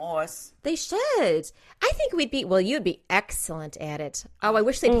do the Kimmel horse. They should. I think you'd be excellent at it. Oh, I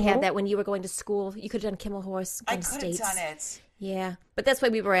wish they'd had that when you were going to school. You could have done Kimmel horse. I could have done it. Yeah. But that's why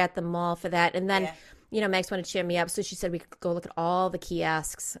we were at the mall for that. And then... Max wanted to cheer me up, so she said we could go look at all the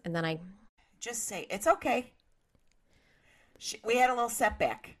kiosks, and then I... Just say, it's okay. We had a little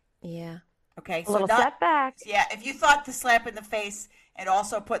setback. Yeah. Okay? A little setback. Yeah, if you thought the slap in the face and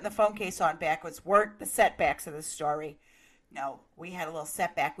also putting the phone case on backwards weren't the setbacks of the story, no, we had a little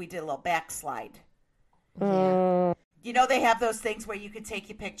setback. We did a little backslide. Yeah. They have those things where you can take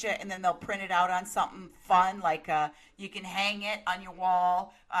your picture and then they'll print it out on something fun, like you can hang it on your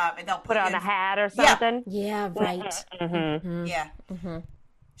wall, and they'll put it on a hat or something. Yeah, right. Mm-hmm. Yeah. Mm-hmm.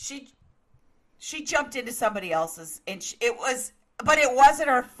 She jumped into somebody else's, and but it wasn't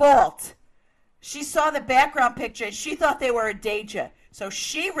her fault. She saw the background picture, and she thought they were in danger, so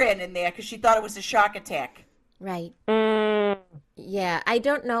she ran in there because she thought it was a shark attack. Right. Yeah, I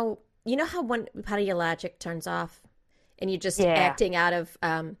don't know. You know how one part of your logic turns off? And you're just acting out of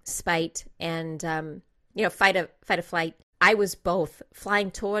spite and, fight or flight. I was both flying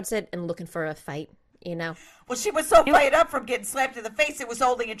towards it and looking for a fight, Well, she was so fired up from getting slapped in the face, it was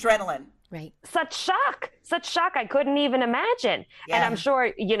only adrenaline. Right. Such shock. I couldn't even imagine. Yeah. And I'm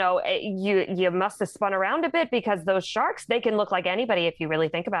sure, you must have spun around a bit because those sharks, they can look like anybody if you really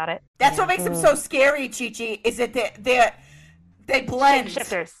think about it. That's what makes them so scary, Chi-Chi, is that they blend.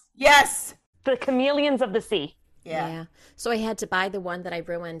 Shapeshifters. Yes. The chameleons of the sea. Yeah. So I had to buy the one that I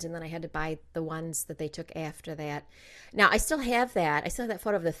ruined, and then I had to buy the ones that they took after that. Now, I still have that. I still have that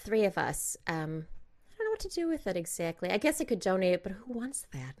photo of the 3 of us. I don't know what to do with it exactly. I guess I could donate it, but who wants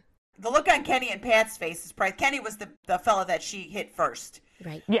that? The look on Kenny and Pat's face is priceless. Kenny was the fella that she hit first.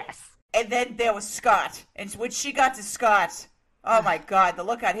 Right. Yes. And then there was Scott. And when she got to Scott, oh, my God, the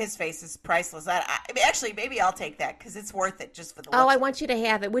look on his face is priceless. Actually, maybe I'll take that because it's worth it just for the look. Oh, I want you to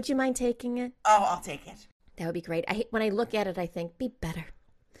have it. Would you mind taking it? Oh, I'll take it. That would be great. When I look at it, I think, be better.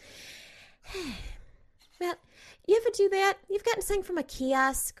 Well, you ever do that? You've gotten something from a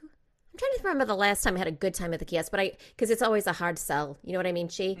kiosk? I'm trying to remember the last time I had a good time at the kiosk, because it's always a hard sell. You know what I mean,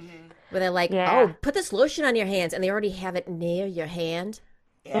 Chi? Mm-hmm. Where they're like, oh, put this lotion on your hands, and they already have it near your hand.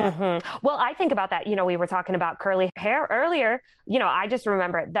 Yeah. Well, I think about that. We were talking about curly hair earlier. I just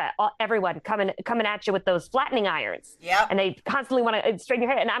remember that everyone coming at you with those flattening irons. Yeah. And they constantly want to straighten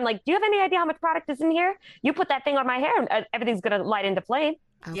your hair. And I'm like, do you have any idea how much product is in here? You put that thing on my hair and everything's going to light into flame.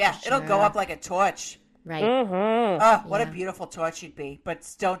 Oh, yeah, sure. it'll go up like a torch. Right. Oh, what a beautiful torch you'd be. But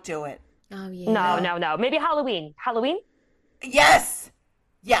don't do it. Oh, yeah. No. Maybe Halloween. Halloween? Yes.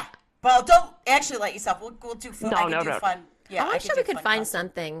 Yeah. Well, don't actually let yourself. We'll do food. I can do fun. Yeah, I'm sure we could find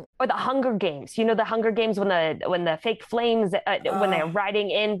something. Or the Hunger Games. The Hunger Games when the fake flames when they're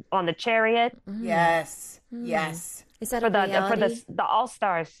riding in on the chariot. Yes. Yes. Is that for reality? the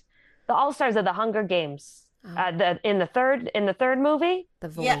All-Stars. The All-Stars of the Hunger Games. In the third movie. The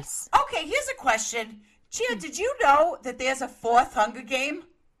Voice. Yeah. Okay, here's a question. Chia, did you know that there's a fourth Hunger Game?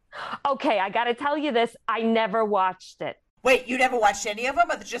 Okay, I got to tell you this. I never watched it. Wait, you never watched any of them,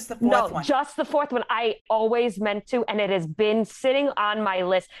 or just the fourth one? No, just the fourth one. I always meant to, and it has been sitting on my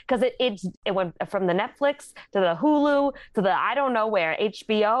list because it went from the Netflix to the Hulu to the I don't know where,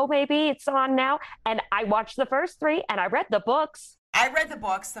 HBO maybe it's on now. And I watched the first three, and I read the books. I read the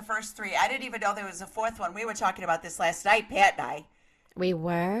books, the first three. I didn't even know there was a fourth one. We were talking about this last night, Pat and I. We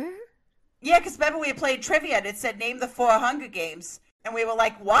were? Yeah, because remember we had played trivia, and it said name the 4 Hunger Games. And we were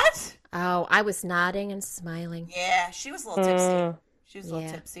like, what? Oh, I was nodding and smiling. Yeah, she was a little tipsy. She was a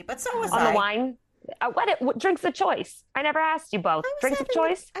little tipsy, but so was on the wine. What drinks of choice? I never asked you both. Drinks of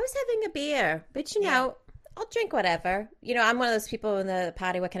choice? I was having a beer, but I'll drink whatever. I'm one of those people in the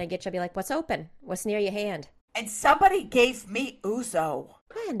party. What can I get you? I'll be like, what's open? What's near your hand? And somebody gave me ouzo.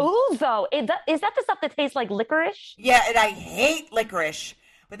 When? Ouzo? Is that the stuff that tastes like licorice? Yeah, and I hate licorice,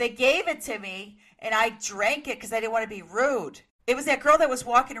 but they gave it to me, and I drank it because I didn't want to be rude. It was that girl that was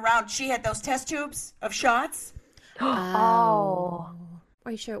walking around. She had those test tubes of shots. Oh.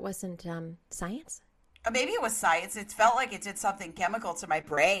 Are you sure it wasn't science? Maybe it was science. It felt like it did something chemical to my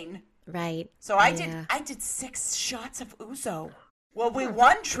brain. Right. So I did 6 shots of ouzo. Well, we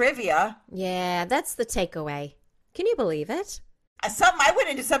won trivia. Yeah, that's the takeaway. Can you believe it? I went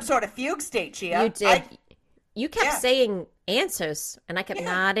into some sort of fugue state, Chia. You did. You kept saying answers, and I kept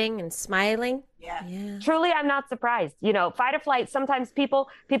nodding and smiling. Yeah. Truly, I'm not surprised. Fight or flight, sometimes people,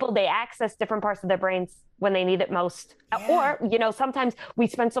 they access different parts of their brains when they need it most. Yeah. Or, sometimes we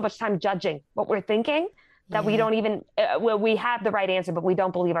spend so much time judging what we're thinking that we don't even, we have the right answer, but we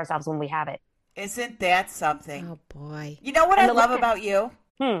don't believe ourselves when we have it. Isn't that something? Oh, boy. You know what I love about you?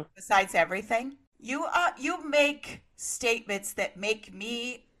 Besides everything? You make statements that make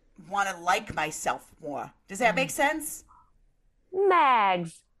me want to like myself more. Does that make sense?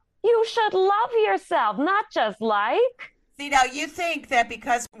 Mags, you should love yourself, not just like. See, now you think that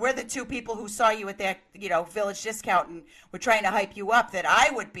because we're the 2 people who saw you at that, Village Discount and we're trying to hype you up, that I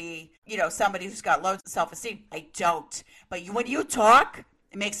would be, somebody who's got loads of self-esteem. I don't. But when you talk,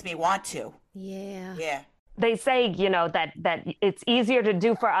 it makes me want to. Yeah. Yeah. They say, that it's easier to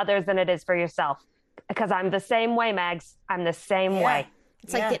do for others than it is for yourself. Because I'm the same way, Mags. I'm the same way.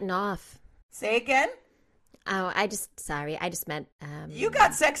 It's like getting off. Say again? Oh, I just meant... you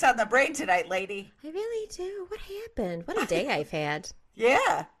got sex on the brain tonight, lady. I really do. What happened? What a day I've had.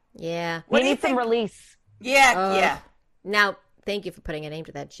 Yeah. Yeah. We need some release. Yeah, yeah. Now, thank you for putting a name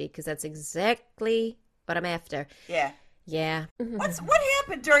to that, sheet, because that's exactly what I'm after. Yeah. Yeah. What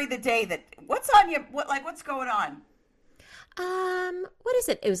happened during the day what's on your, what's going on? What is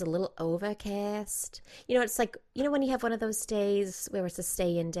it? It was a little overcast. It's like, when you have one of those days where it's a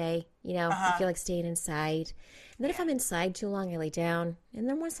stay-in day, you feel like staying inside. And then if I'm inside too long, I lay down. And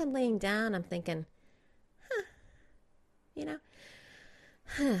then once I'm laying down, I'm thinking, yeah.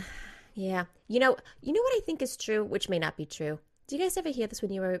 You know what I think is true, which may not be true. Do you guys ever hear this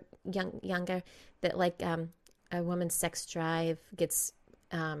when you were younger, that like a woman's sex drive gets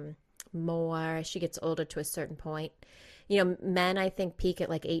more as she gets older to a certain point? Men, I think, peak at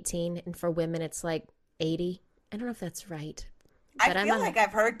like 18, and for women, it's like 80. I don't know if that's right. But I feel like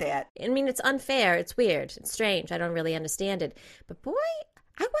I've heard that. I mean, it's unfair. It's weird. It's strange. I don't really understand it. But boy,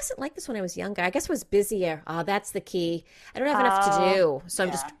 I wasn't like this when I was younger. I guess I was busier. Oh, that's the key. I don't have enough to do. So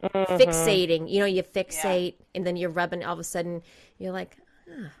I'm just fixating. You fixate, and then you're rubbing. All of a sudden, you're like,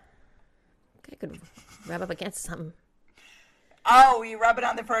 I could rub up against something. Oh, you rub it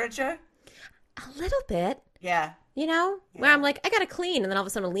on the furniture? A little bit. Yeah. Where I'm like, I got to clean. And then all of a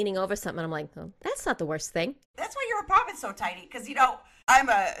sudden I'm leaning over something. And I'm like, oh, that's not the worst thing. That's why your apartment's so tiny. Because, I'm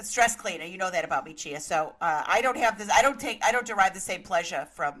a stress cleaner. You know that about me, Chia. So I don't have this. I don't derive the same pleasure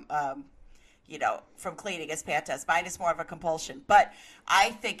from, from cleaning as Pat does. Mine is more of a compulsion. But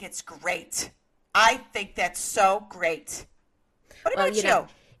I think it's great. I think that's so great. What about you?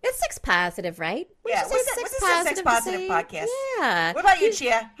 It's sex positive, right? Yeah, this is a sex positive podcast. Yeah. What about you,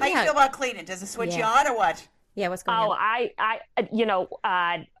 Chia? How you feel about cleaning? Does it switch you on or what? Yeah, what's going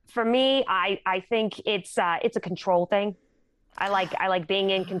on? For me, I think it's a control thing. I like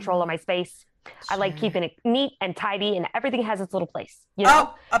being in control of my space. Sure. I like keeping it neat and tidy, and everything has its little place. You know?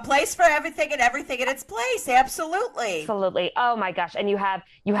 Oh, a place for everything and everything in its place. Absolutely. Absolutely. Oh my gosh. And you have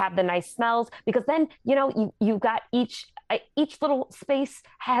the nice smells, because then, you got each little space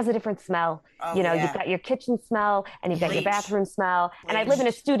has a different smell. Oh, you've got your kitchen smell and you've got your bathroom smell. And I live in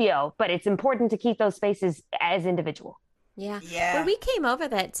a studio, but it's important to keep those spaces as individual. Yeah. When we came over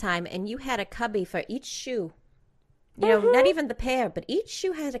that time and you had a cubby for each shoe, not even the pair, but each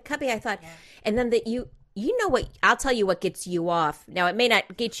shoe had a cubby, I thought, and then that you know what, I'll tell you what gets you off. Now, it may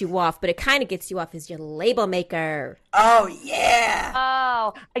not get you off, but it kind of gets you off is your label maker. Oh, yeah.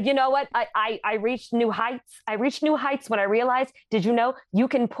 Oh, you know what? I reached new heights. I reached new heights when I realized, did you know you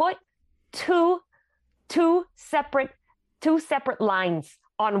can put two separate lines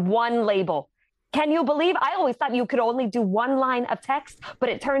on one label? Can you believe? I always thought you could only do one line of text, but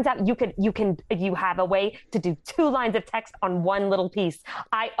it turns out you have a way to do 2 lines of text on one little piece.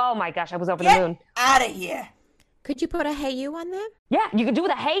 Oh my gosh, I was over the moon. Out of here. Could you put a hey you on there? Yeah, you could do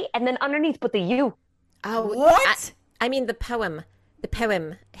the hey and then underneath put the you. Oh, what? I mean the poem,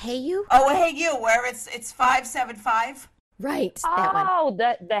 hey you. Oh, hey you, where it's 575. Right. That one. Oh,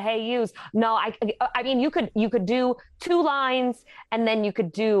 the hey yous. No, I mean you could do 2 lines and then you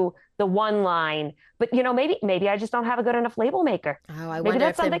could do the 1 line, but maybe I just don't have a good enough label maker. Oh, I maybe wonder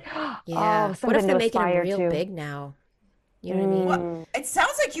that's if something. What if they're making them real too. big now? You know what I mean? Well, it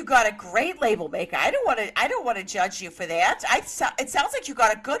sounds like you got a great label maker. I don't want to judge you for that. It sounds like you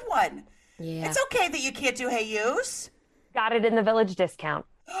got a good one. Yeah. It's okay that you can't do hey yous. Got it in the Village discount.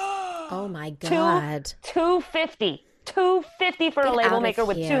 Oh my God. $250 for a label maker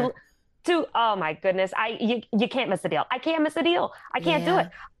with here. two. Oh my goodness. You can't miss a deal. I can't miss a deal. I can't do it.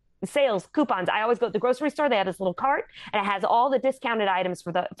 Sales, coupons. I always go to the grocery store. They have this little cart and it has all the discounted items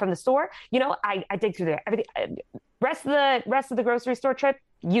from the store. I dig through there. Everything. Rest of the grocery store trip,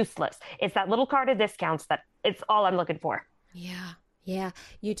 useless. It's that little cart of discounts that it's all I'm looking for. Yeah,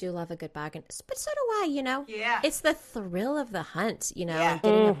 you do love a good bargain. But so do I, Yeah. It's the thrill of the hunt,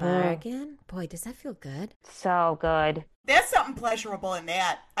 getting a bargain. Boy, does that feel good. So good. There's something pleasurable in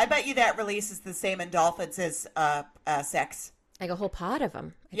that. I bet you that releases the same endorphins as sex. Like a whole pot of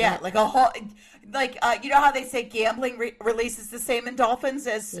them. Like a whole, you know how they say gambling releases the same endorphins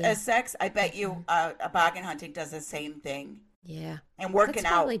as sex? I bet you bargain hunting does the same thing. Yeah. And working That's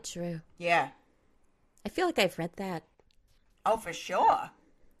out. probably true. Yeah. I feel like I've read that. Oh, for sure.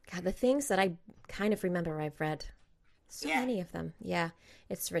 God, the things that I kind of remember I've read. So many of them. Yeah.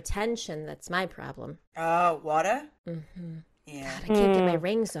 It's retention that's my problem. Oh, water? Mm-hmm. Yeah. God, I can't get my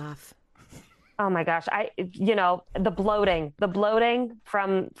rings off. Oh my gosh. The bloating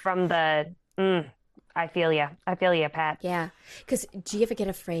from the, I feel you, Pat. Yeah. Because do you ever get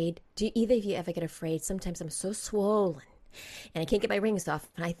afraid? Do either of you ever get afraid? Sometimes I'm so swollen and I can't get my rings off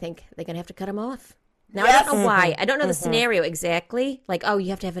and I think they're going to have to cut them off. Now, I don't know why. I don't know the scenario exactly. Like,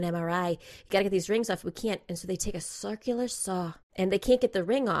 you have to have an MRI. You got to get these rings off. We can't. And so they take a circular saw and they can't get the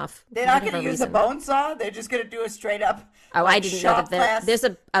ring off. They're not going to use a bone saw? They're just going to do a straight up I didn't know that there's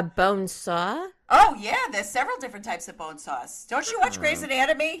a bone saw? Oh, yeah. There's several different types of bone saws. Don't you watch Grey's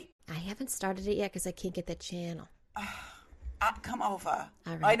Anatomy? I haven't started it yet because I can't get the channel. Come over.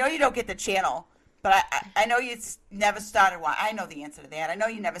 All right. I know you don't get the channel. But I know you never started watching. I know the answer to that. I know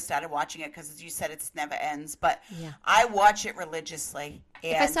you never started watching it because, as you said, it never ends. But I watch it religiously.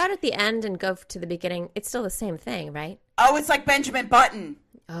 And if I start at the end and go to the beginning, it's still the same thing, right? Oh, it's like Benjamin Button.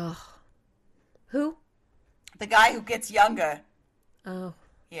 Oh. Who? The guy who gets younger. Oh.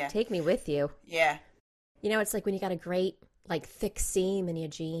 Yeah. Take me with you. Yeah. It's like when you got a great, thick seam in your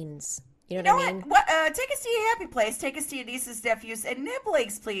jeans. You know what I mean? What? Take us to your happy place. Take us to your nieces, nephews, and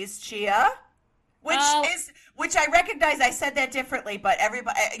nibblings, please, Chia. Which I recognize. I said that differently, but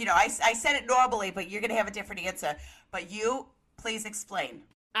everybody, I said it normally, but you're going to have a different answer. But you, please explain.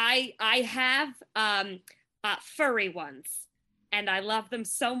 I have furry ones, and I love them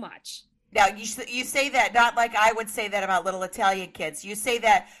so much. Now, you say that not like I would say that about little Italian kids. You say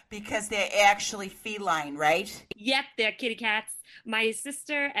that because they're actually feline, right? Yep, they're kitty cats. My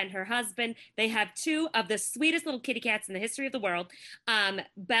sister and her husband, they have 2 of the sweetest little kitty cats in the history of the world.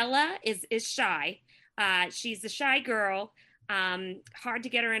 Bella is shy. She's a shy girl. Hard to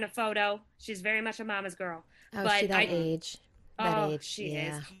get her in a photo. She's very much a mama's girl. Oh, she's that age. She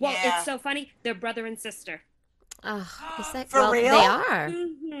is. Well, it's so funny. They're brother and sister. Oh, is that for real? They are.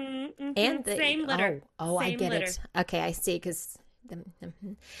 Mm-hmm. And same litter. Oh, I get litter. it. Okay, I see. Because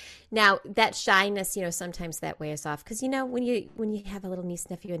Now that shyness, sometimes that wears off because when you have a little niece,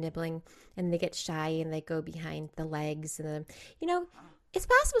 nephew, and nibbling, and they get shy and they go behind the legs, and it's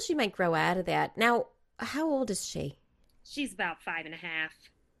possible she might grow out of that. Now, how old is she? She's about 5.5.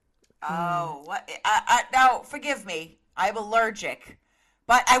 Oh, what? Now, forgive me. I'm allergic,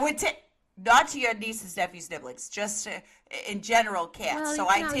 but I would take not to your nieces, nephews, nibblings, just in general cats. Well, so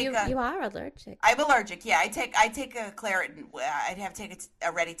I take you are allergic. I'm allergic. Yeah, I take a Claritin. I'd have to take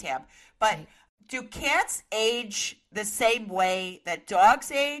a ReadyTab. But do cats age the same way that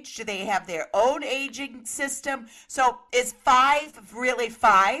dogs age? Do they have their own aging system? So is 5 really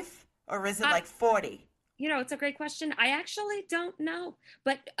 5, or is it like 40? It's a great question. I actually don't know,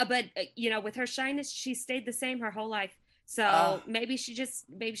 but with her shyness, she stayed the same her whole life. So maybe she just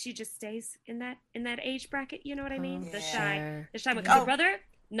stays in that age bracket. You know what I mean? Yeah. The shy one. Her brother,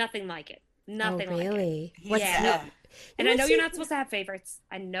 nothing like it. Nothing like it. Really? Yeah. And I know you're not supposed to have favorites.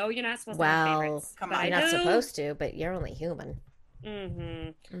 I know you're not supposed to have favorites. Come on, you're not supposed to, but you're only human.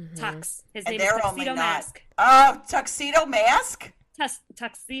 Tux. His And name is Tuxedo Mask. Oh, Tuxedo Mask?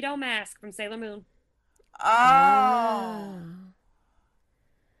 Tuxedo Mask from Sailor Moon. Oh.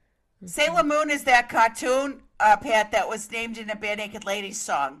 Sailor Moon is that cartoon, Pat, that was named in a Bare Naked Ladies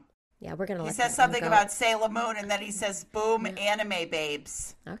song. Yeah, we're gonna. He says something about Sailor Moon, and then he says, "Boom, anime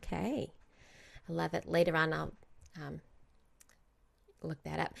babes." Okay, I love it. Later on, I'll look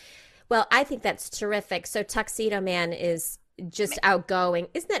that up. Well, I think that's terrific. So Tuxedo Man is just outgoing.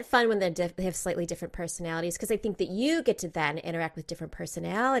 Isn't that fun when they have slightly different personalities? Because I think that you get to then interact with different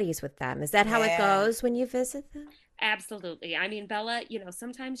personalities with them. Is that how it goes when you visit them? Absolutely. I mean, Bella,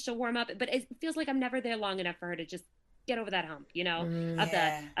 sometimes she'll warm up, but it feels like I'm never there long enough for her to just get over that hump,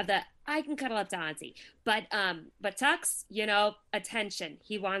 of the I can cuddle up to Auntie. But Tux, attention.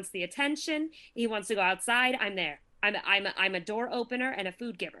 He wants the attention. He wants to go outside. I'm there. I'm a door opener and a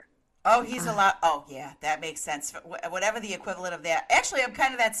food giver. Oh, he's allowed. Oh, yeah, that makes sense. Whatever the equivalent of that. Actually, I'm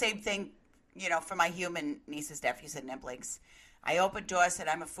kind of that same thing, for my human nieces, nephews, and nibblings. I open doors and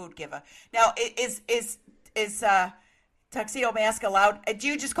I'm a food giver. Now, is Tuxedo Mask allowed? Do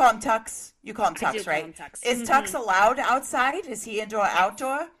you just call him Tux? You call him Tux, right? Call him Tux. Is Tux allowed outside? Is he indoor,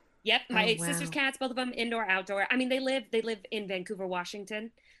 outdoor? Yep, my sister's cats, both of them indoor, outdoor. I mean, they live in Vancouver,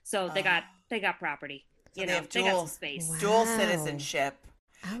 Washington, so they got property. So they got some space. Wow. Dual citizenship.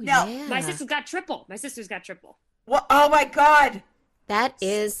 Oh, Now, yeah. My sister's got triple. What? Oh my God. That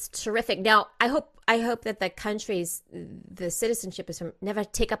is terrific. Now, I hope that the citizenship is from never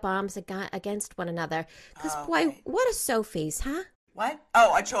take up arms against one another. Because what a Sophie's, huh? What?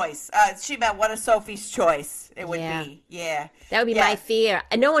 Oh, a choice. She meant what a Sophie's choice it would be. Yeah. That would be my fear.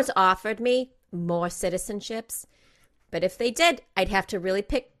 And no one's offered me more citizenships. But if they did, I'd have to really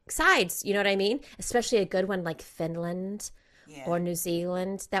pick sides. You know what I mean? Especially a good one like Finland. Yeah. Or New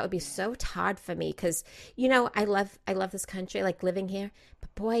Zealand. That would be so hard for me because, I love this country, I like living here.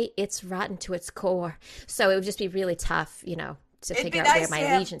 But boy, it's rotten to its core. So it would just be really tough, to figure out where my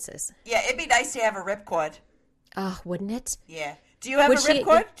allegiance is. Yeah, it'd be nice to have a ripcord. Oh, wouldn't it? Yeah. Do you have a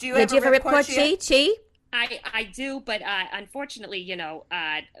ripcord? Do you have a ripcord, Chi? I do, but unfortunately,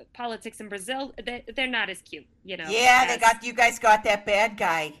 politics in Brazil, they're not as cute, Yeah, you guys got that bad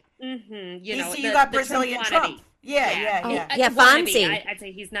guy. Mm-hmm. You got Brazilian Trump. Yeah. Fonzie. I'd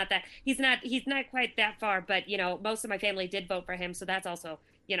say he's not quite that far, but most of my family did vote for him, so that's also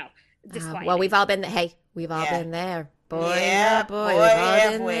disquieting. Well, we've all been there. We've all been there. Boy, yeah, boy, we've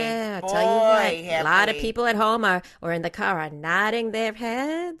all been there. I tell you what, a lot of people at home or in the car are nodding their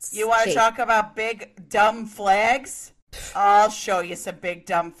heads. You want to talk about big dumb flags? I'll show you some big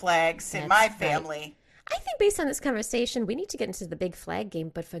dumb flags in my family. Right. I think based on this conversation, we need to get into the big flag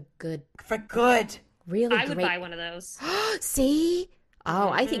game, but for good. For good. Really I would buy one of those. See?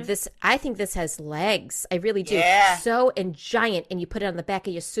 Oh, Mm-hmm. I think this has legs. I really do. Yeah. So and giant, and you put it on the back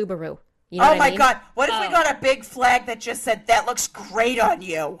of your Subaru. You know what I mean? God. What if we got a big flag that just said, "That looks great on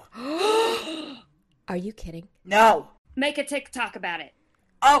you"? Are you kidding? No. Make a TikTok about it.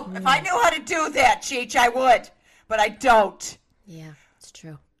 Oh, if I knew how to do that, Cheech, I would. But I don't. Yeah, it's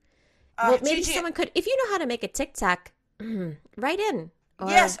true. Well, maybe Gigi, someone could. If you know how to make a TikTok, write in.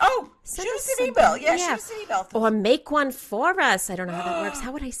 Yes. Oh, shoot us an email. Yeah, shoot us an email. Or make one for us. I don't know how that works.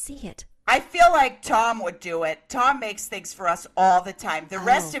 How would I see it? I feel like Tom would do it. Tom makes things for us all the time. The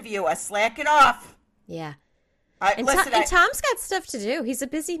rest of you are slacking off. Yeah. And Tom's got stuff to do. He's a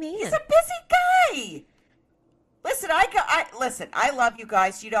busy man. He's a busy guy. Listen, I love you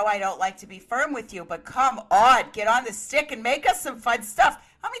guys. I don't like to be firm with you, but come on, get on the stick and make us some fun stuff.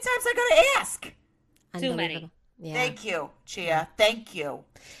 How many times I got to ask? Too many. Yeah. Thank you, Chia. Thank you.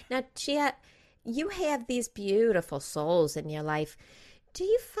 Now, Chia, you have these beautiful souls in your life. Do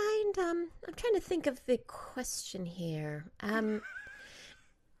you find, I'm trying to think of the question here.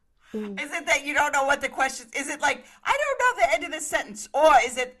 Is it that you don't know what the question is? It like, I don't know the end of the sentence? Or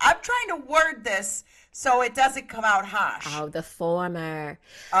is it, I'm trying to word this so it doesn't come out harsh? Oh, the former.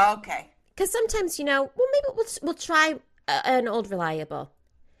 Okay. Because sometimes, well, maybe we'll try an old reliable.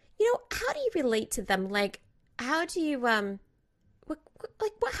 How do you relate to them? Like, how do you, how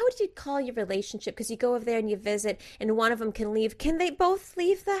do you call your relationship? Because you go over there and you visit and one of them can leave. Can they both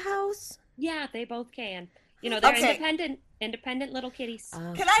leave the house? Yeah, they both can. They're independent little kitties.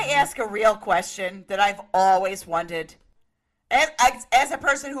 Can I ask a real question that I've always wondered? As a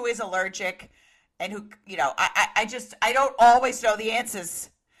person who is allergic and who, I don't always know the answers.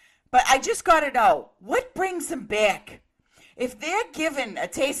 But I just got to know, what brings them back? If they're given a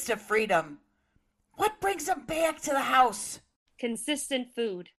taste of freedom, what brings them back to the house? Consistent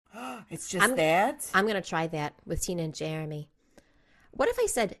food. It's just that? I'm going to try that with Tina and Jeremy. What if I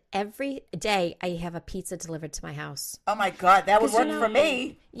said every day I have a pizza delivered to my house? Oh, my God. That would work for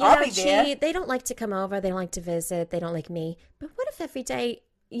me. I'll be there. They don't like to come over. They don't like to visit. They don't like me. But what if every day,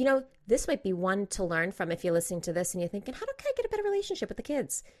 this might be one to learn from if you're listening to this and you're thinking, how can I get a better relationship with the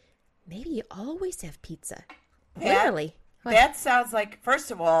kids? Maybe you always have pizza. Literally. That sounds like,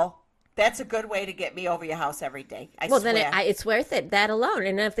 first of all, that's a good way to get me over your house every day. I swear. Then it's worth it, that alone.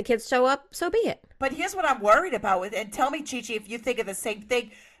 And if the kids show up, so be it. But here's what I'm worried about. And tell me, Chi-Chi, if you think of the same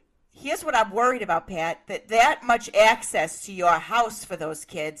thing. Here's what I'm worried about, Pat. That much access to your house for those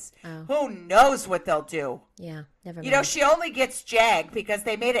kids, who knows what they'll do. Yeah, never mind. She only gets JAG because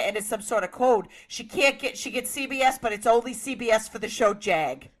they made it into some sort of code. She gets CBS, but it's only CBS for the show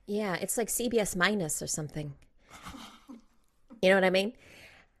JAG. Yeah, it's like CBS minus or something. You know what I mean?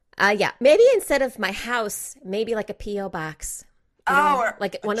 Yeah, maybe instead of my house, maybe like a P.O. box. Or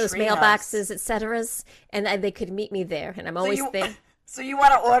like one of those mailboxes, et ceteras, and they could meet me there. And I'm always there. So you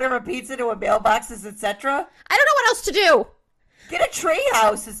want to order a pizza to a mailboxes, et cetera? I don't know what else to do. Get a tree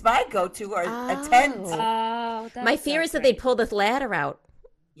house is my go-to, or a tent. Oh, my fear is that they'd pull the ladder out.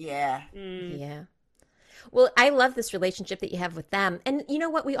 Yeah. Yeah. Well, I love this relationship that you have with them, and you know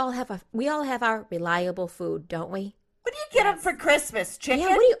what? We all have our reliable food, don't we? What do you get them for Christmas? Chicken?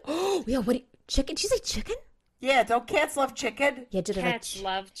 Yeah. What do you? Chicken? Did you say chicken? Yeah, don't cats love chicken? Yeah, cats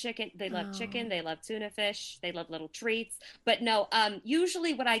love chicken. They love chicken. They love tuna fish. They love little treats. But no,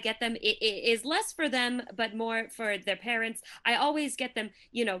 usually what I get them is less for them, but more for their parents. I always get them,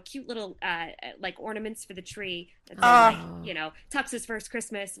 cute little like ornaments for the tree. Tux's first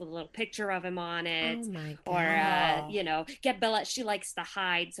Christmas with a little picture of him on it. Oh my God. Or get Bella. She likes to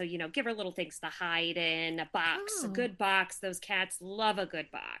hide, so give her little things to hide in. A box, a good box. Those cats love a good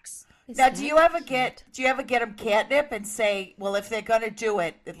box. Now, do you ever get them catnip and say, well, if they're going to do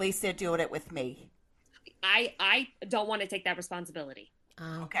it, at least they're doing it with me? I don't want to take that responsibility.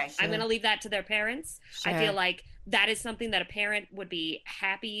 Okay. Sure. I'm going to leave that to their parents. Sure. I feel like that is something that a parent would be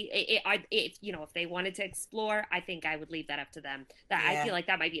happy. If they wanted to explore, I think I would leave that up to them. I feel like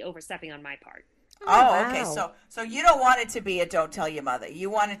that might be overstepping on my part. Oh, okay. So you don't want it to be a don't tell your mother. You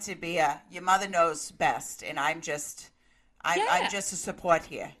want it to be your mother knows best, and I'm just a support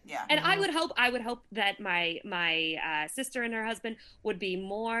here. Yeah. And I would hope that my sister and her husband would be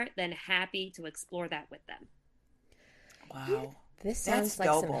more than happy to explore that with them. Wow. This sounds like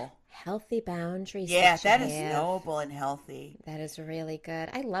noble. Some healthy boundaries. Yeah, that is noble and healthy. That is really good.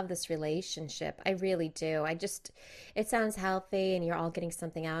 I love this relationship. I really do. It sounds healthy and you're all getting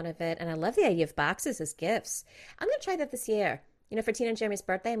something out of it. And I love the idea of boxes as gifts. I'm going to try that this year. For Tina and Jeremy's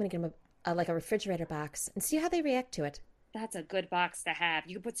birthday, I'm going to give them a refrigerator box and see how they react to it. That's a good box to have.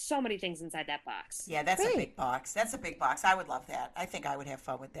 You can put so many things inside that box. Yeah, that's a big box. That's a big box. I would love that. I think I would have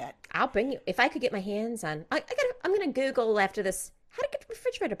fun with that. I'll bring you. If I could get my hands on, I'm going to Google after this how to get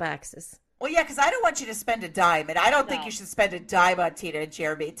refrigerator boxes. Well, yeah, because I don't want you to spend a dime, and I don't think you should spend a dime on Tina and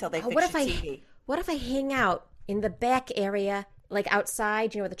Jeremy until they fix your TV. What if I hang out in the back area, like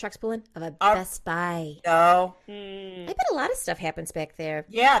outside, where the truck's pulling, of a Best Buy? No. I bet a lot of stuff happens back there.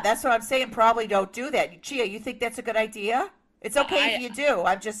 Yeah, that's what I'm saying. Probably don't do that. Chia, you think that's a good idea? It's okay if you do.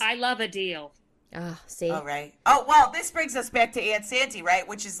 I love a deal. Oh, see? All right. Oh, well, this brings us back to Aunt Sandy, right?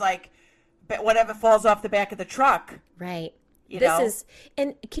 Which is like whatever falls off the back of the truck. Right.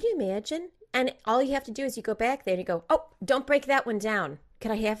 And can you imagine? And all you have to do is you go back there and you go, oh, don't break that one down.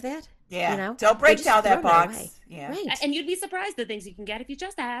 Can I have that? Yeah. Don't break down that box. Yeah. Right. And you'd be surprised the things you can get if you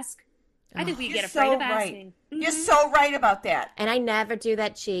just ask. I think we get afraid of asking. Mm-hmm. You're so right about that. And I never do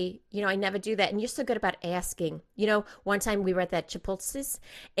that, Chi. I never do that. And you're so good about asking. One time we were at that Chipotle's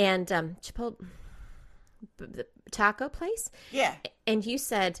and the taco place. Yeah. And you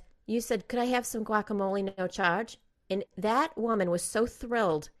said, You said, could I have some guacamole, no charge? And that woman was so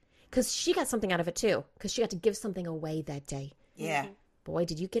thrilled because she got something out of it too, because she got to give something away that day. Yeah. Boy,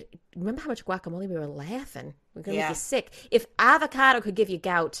 remember how much guacamole we were laughing? We're going to make you sick. If avocado could give you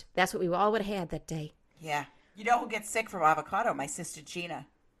gout, that's what we all would have had that day. Yeah. You know who gets sick from avocado? My sister Gina.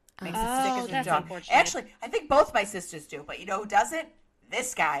 Makes it sick as that's a dog. unfortunate. Actually, I think both my sisters do, but you know who doesn't?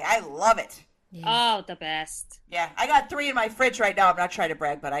 This guy. I love it. Yeah. Oh, the best. Yeah, I got 3 in my fridge right now. I'm not trying to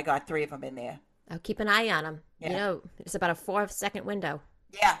brag, but I got 3 of them in there. I'll keep an eye on them. Yeah. You know, it's about a 4-second window.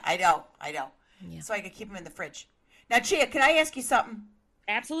 Yeah, I know. Yeah. So I can keep them in the fridge. Now, Chia, can I ask you something?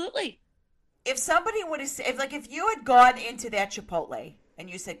 Absolutely. If somebody would have said, if you had gone into that Chipotle and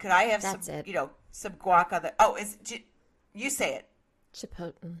you said, could I have That's some, it. some guac on the, you say it.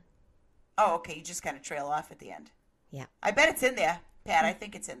 Chipotle. Oh, okay. You just kind of trail off at the end. Yeah. I bet it's in there, Pat. I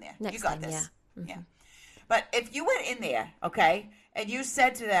think it's in there. Next you got time, this. yeah. Mm-hmm. Yeah. But if you went in there, okay, and you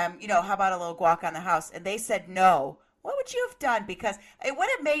said to them, how about a little guac on the house, and they said no, what would you have done? Because it would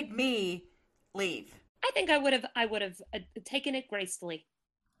have made me leave. I think I would have taken it gracefully.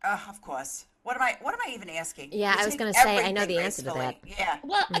 Of course. What am I even asking? Yeah, You I was take going to say, I know everything the answer to that. gracefully. Yeah.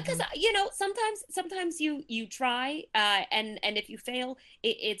 Well, because sometimes you try, and if you fail,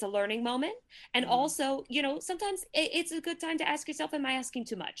 it's a learning moment, and also sometimes it's a good time to ask yourself, am I asking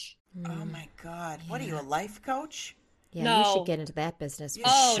too much? Oh my God! What are you, a life coach? Yeah, No. you should get into that business. You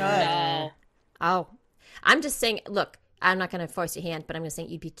Oh should. no! Oh, I'm just saying, look, I'm not going to force your hand, but I'm going to say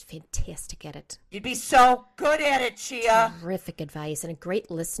you'd be fantastic at it. You'd be so good at it, Chia. Terrific advice and a great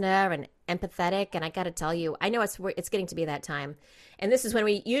listener and empathetic. And I got to tell you, I know it's getting to be that time. And this is when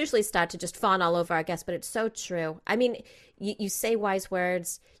we usually start to just fawn all over our guests, but it's so true. I mean, you say wise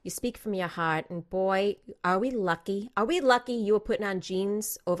words, you speak from your heart, and boy, are we lucky? Are we lucky you were putting on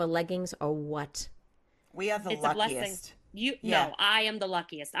jeans over leggings or what? We are the It's a blessing. luckiest. Yeah. Yeah. I am the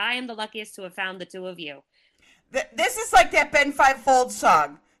luckiest. I am the luckiest to have found the two of you. This is like that Ben Fivefold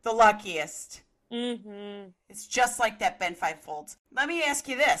song, "The Luckiest." Mm-hmm. It's just like that Ben Fivefold. Let me ask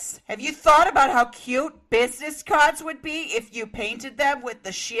you this. Have you thought about how cute business cards would be if you painted them with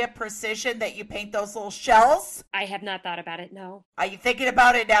the sheer precision that you paint those little shells? I have not thought about it. No, Are you thinking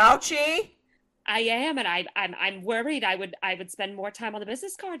about it now, Chi? I am, and I'm worried. I would spend more time on the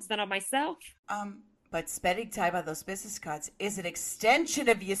business cards than on myself. But spending time on those business cards is an extension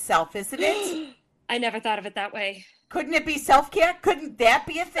of yourself, isn't it? I never thought of it that way. Couldn't it be self-care? Couldn't that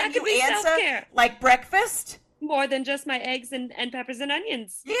be a thing That you could be answer? self-care. Like breakfast? More than just my eggs and peppers and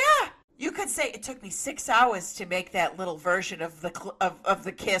onions. Yeah. You could say it took me 6 hours to make that little version of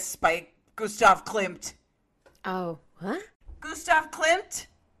the Kiss by Gustav Klimt. Oh, what? Gustav Klimt?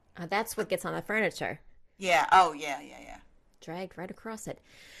 That's what gets on the furniture. Yeah. Oh, yeah. Dragged right across it.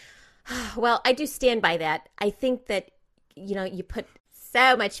 Well, I do stand by that. I think that, you put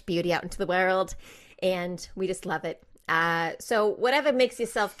so much beauty out into the world, and we just love it. So whatever makes you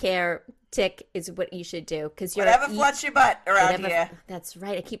self-care tick is what you should do. Because whatever floats your butt around here. That's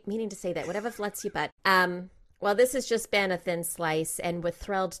right. I keep meaning to say that. Whatever floats your butt. Well, this has just been a thin slice, and we're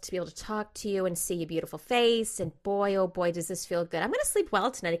thrilled to be able to talk to you and see your beautiful face. And boy, oh boy, does this feel good. I'm going to sleep well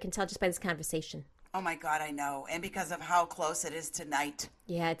tonight. I can tell just by this conversation. Oh, my God, I know. And because of how close it is tonight.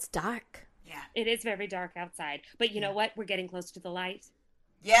 Yeah, it's dark. Yeah. It is very dark outside, but you know what? We're getting close to the light.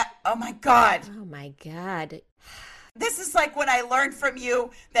 Yeah. Oh, my God. Oh, my God. This is like when I learned from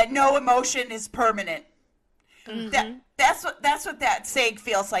you that no emotion is permanent. Mm-hmm. That's what that saying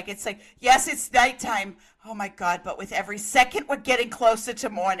feels like. It's like, yes, it's nighttime. Oh, my God. But with every second, we're getting closer to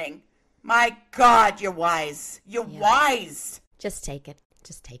morning. My God, you're wise. You're wise. Just take it.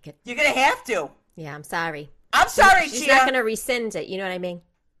 Just take it. You're going to have to. Yeah, I'm sorry. I'm sorry, She's Chia. not going to rescind it. You know what I mean?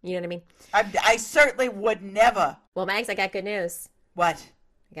 I certainly would never. Well, Mags, I got good news. What?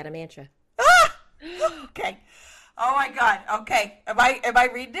 I got a mantra. Ah! Okay. Oh my God. Okay. Am I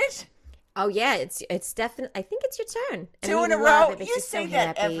reading it? Oh yeah, it's definitely. I think it's your turn. And 2 we in a love row. it. Makes You so say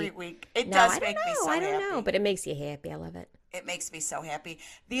that happy. every week. It No, does I don't make me know. so I don't happy. know, but it makes you happy. I love it. It makes me so happy.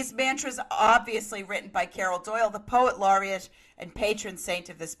 These mantras are obviously written by Carol Doyle, the poet laureate and patron saint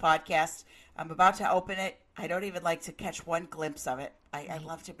of this podcast. I'm about to open it. I don't even like to catch one glimpse of it. I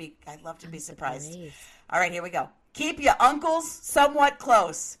love to be surprised. All right, here we go. Keep your uncles somewhat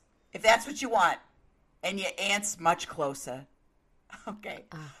close, if that's what you want, and your aunts much closer. Okay.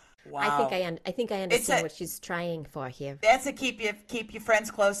 Wow. I think I understand what she's trying for here. That's a keep your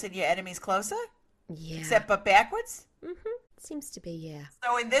friends close and your enemies closer? Yeah. Except but backwards? Mm-hmm. Seems to be, yeah.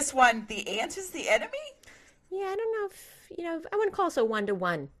 So in this one, the aunt is the enemy? Yeah, I don't know if, I wouldn't call it so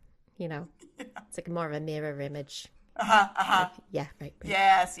one-to-one, It's like more of a mirror image. Yeah, right.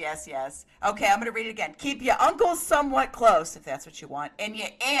 Yes. Okay, I'm going to read it again. Keep your uncles somewhat close, if that's what you want, and your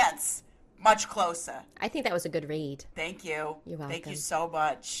aunts much closer. I think that was a good read. Thank you. You're welcome. Thank you so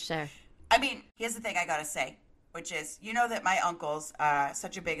much. Sure. I mean, here's the thing I got to say, which is, you know that my uncles are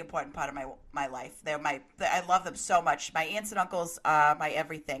such a big, important part of my life. I love them so much. My aunts and uncles are my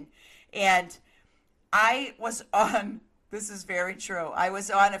everything. And I was on, this is very true, I was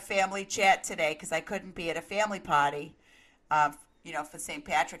on a family chat today because I couldn't be at a family party, for St.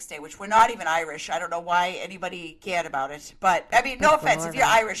 Patrick's Day, which we're not even Irish. I don't know why anybody cared about it. But, I mean, no offense. If you're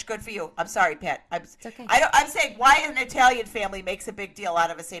Irish, good for you. I'm sorry, Pat. It's okay. I'm saying why an Italian family makes a big deal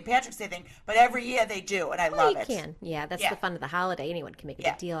out of a St. Patrick's Day thing, but every year they do, and I love it. You can. Yeah, that's the fun of the holiday. Anyone can make a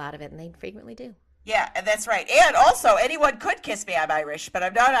big deal out of it, and they frequently do. Yeah, and that's right. And also, anyone could kiss me. I'm Irish, but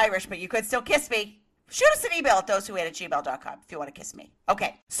I'm not Irish, but you could still kiss me. Shoot us an email at thosewhowant@gmail.com if you want to kiss me.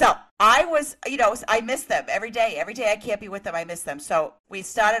 Okay, so I was, I miss them every day. Every day I can't be with them, I miss them. So we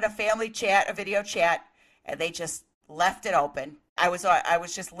started a family chat, a video chat, and they just left it open. I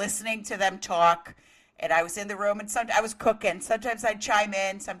was just listening to them talk, and I was in the room, and sometimes I was cooking. Sometimes I'd chime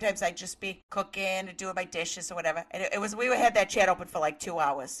in. Sometimes I'd just be cooking and doing my dishes or whatever. And we had that chat open for like 2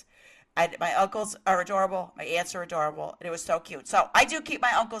 hours. My uncles are adorable. My aunts are adorable. And it was so cute. So I do keep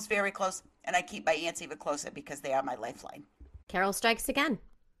my uncles very close, and I keep my aunts even closer because they are my lifeline. Carol strikes again.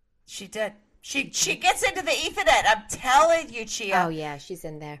 She did. She gets into the Ethernet. I'm telling you, Chia. Oh, yeah, she's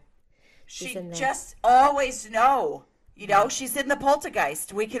in there. She just always know. She's in the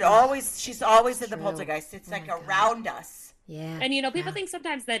poltergeist. She's always in the poltergeist. It's like around us. Yeah. And people think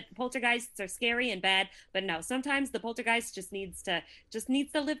sometimes that poltergeists are scary and bad, but no, sometimes the poltergeist just needs to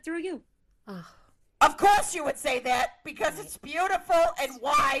live through you. Oh. Of course you would say that, because it's beautiful and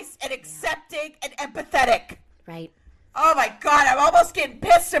wise and accepting and empathetic. Right. Oh my God, I'm almost getting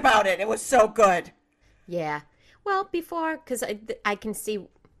pissed about it. It was so good. Yeah. Well, because I can see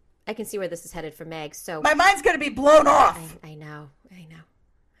where this is headed for Meg. So my mind's going to be blown off. I know.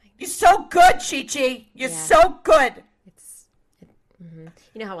 You're so good, Chi-Chi. You're so good.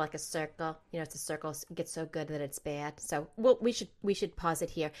 You know how like a circle, it's a circle, it gets so good that it's bad. So we should pause it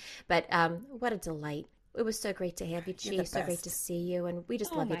here. But what a delight. It was so great to have you, Chi. So great to see you, and we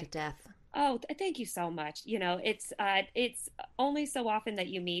just love you to death. Oh, thank you so much. It's only so often that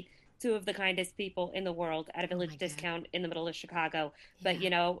you meet two of the kindest people in the world at a Village Discount in the middle of Chicago.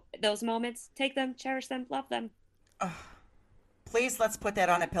 Yeah. But those moments, take them, cherish them, love them. Oh, please, let's put that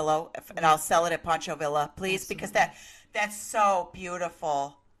on a pillow, and I'll sell it at Pancho Villa, please. Absolutely. Because that's so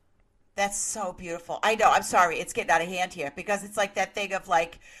beautiful. That's so beautiful. I know. I'm sorry. It's getting out of hand here, because it's like that thing of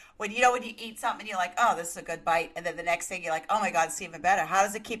like when you eat something and you're like, oh, this is a good bite. And then the next thing you're like, oh my God, it's even better. How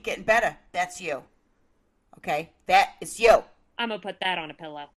does it keep getting better? That's you. Okay. That is you. I'm going to put that on a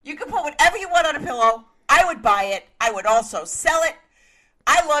pillow. You can put whatever you want on a pillow. I would buy it. I would also sell it.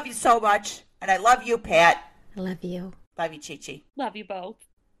 I love you so much. And I love you, Pat. I love you. Love you, Chi-Chi. Love you both.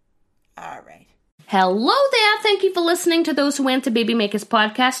 All right. Hello there! Thank you for listening to Those Who Went to Baby Makers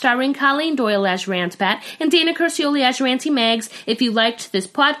podcast, starring Colleen Doyle as Rant Pat and Dana Curcioli as Ranty Megs. If you liked this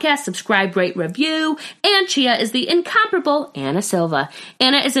podcast, subscribe, rate, review. And Chia is the incomparable Anna Silva.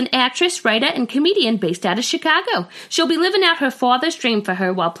 Anna is an actress, writer, and comedian based out of Chicago. She'll be living out her father's dream for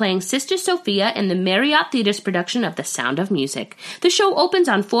her while playing Sister Sophia in the Marriott Theater's production of The Sound of Music. The show opens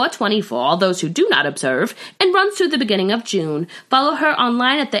on 4/20 for all those who do not observe and runs through the beginning of June. Follow her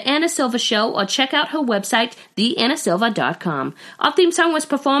online at The Anna Silva Show or check out her website, theannasilva.com. Our theme song was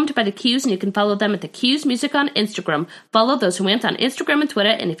performed by The Q's, and you can follow them at The Q's Music on Instagram. Follow Those Who Ant on Instagram and Twitter,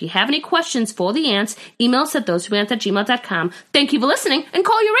 and if you have any questions for the ants, email us at thosewhoant@gmail.com. Thank you for listening, and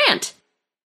call your aunt!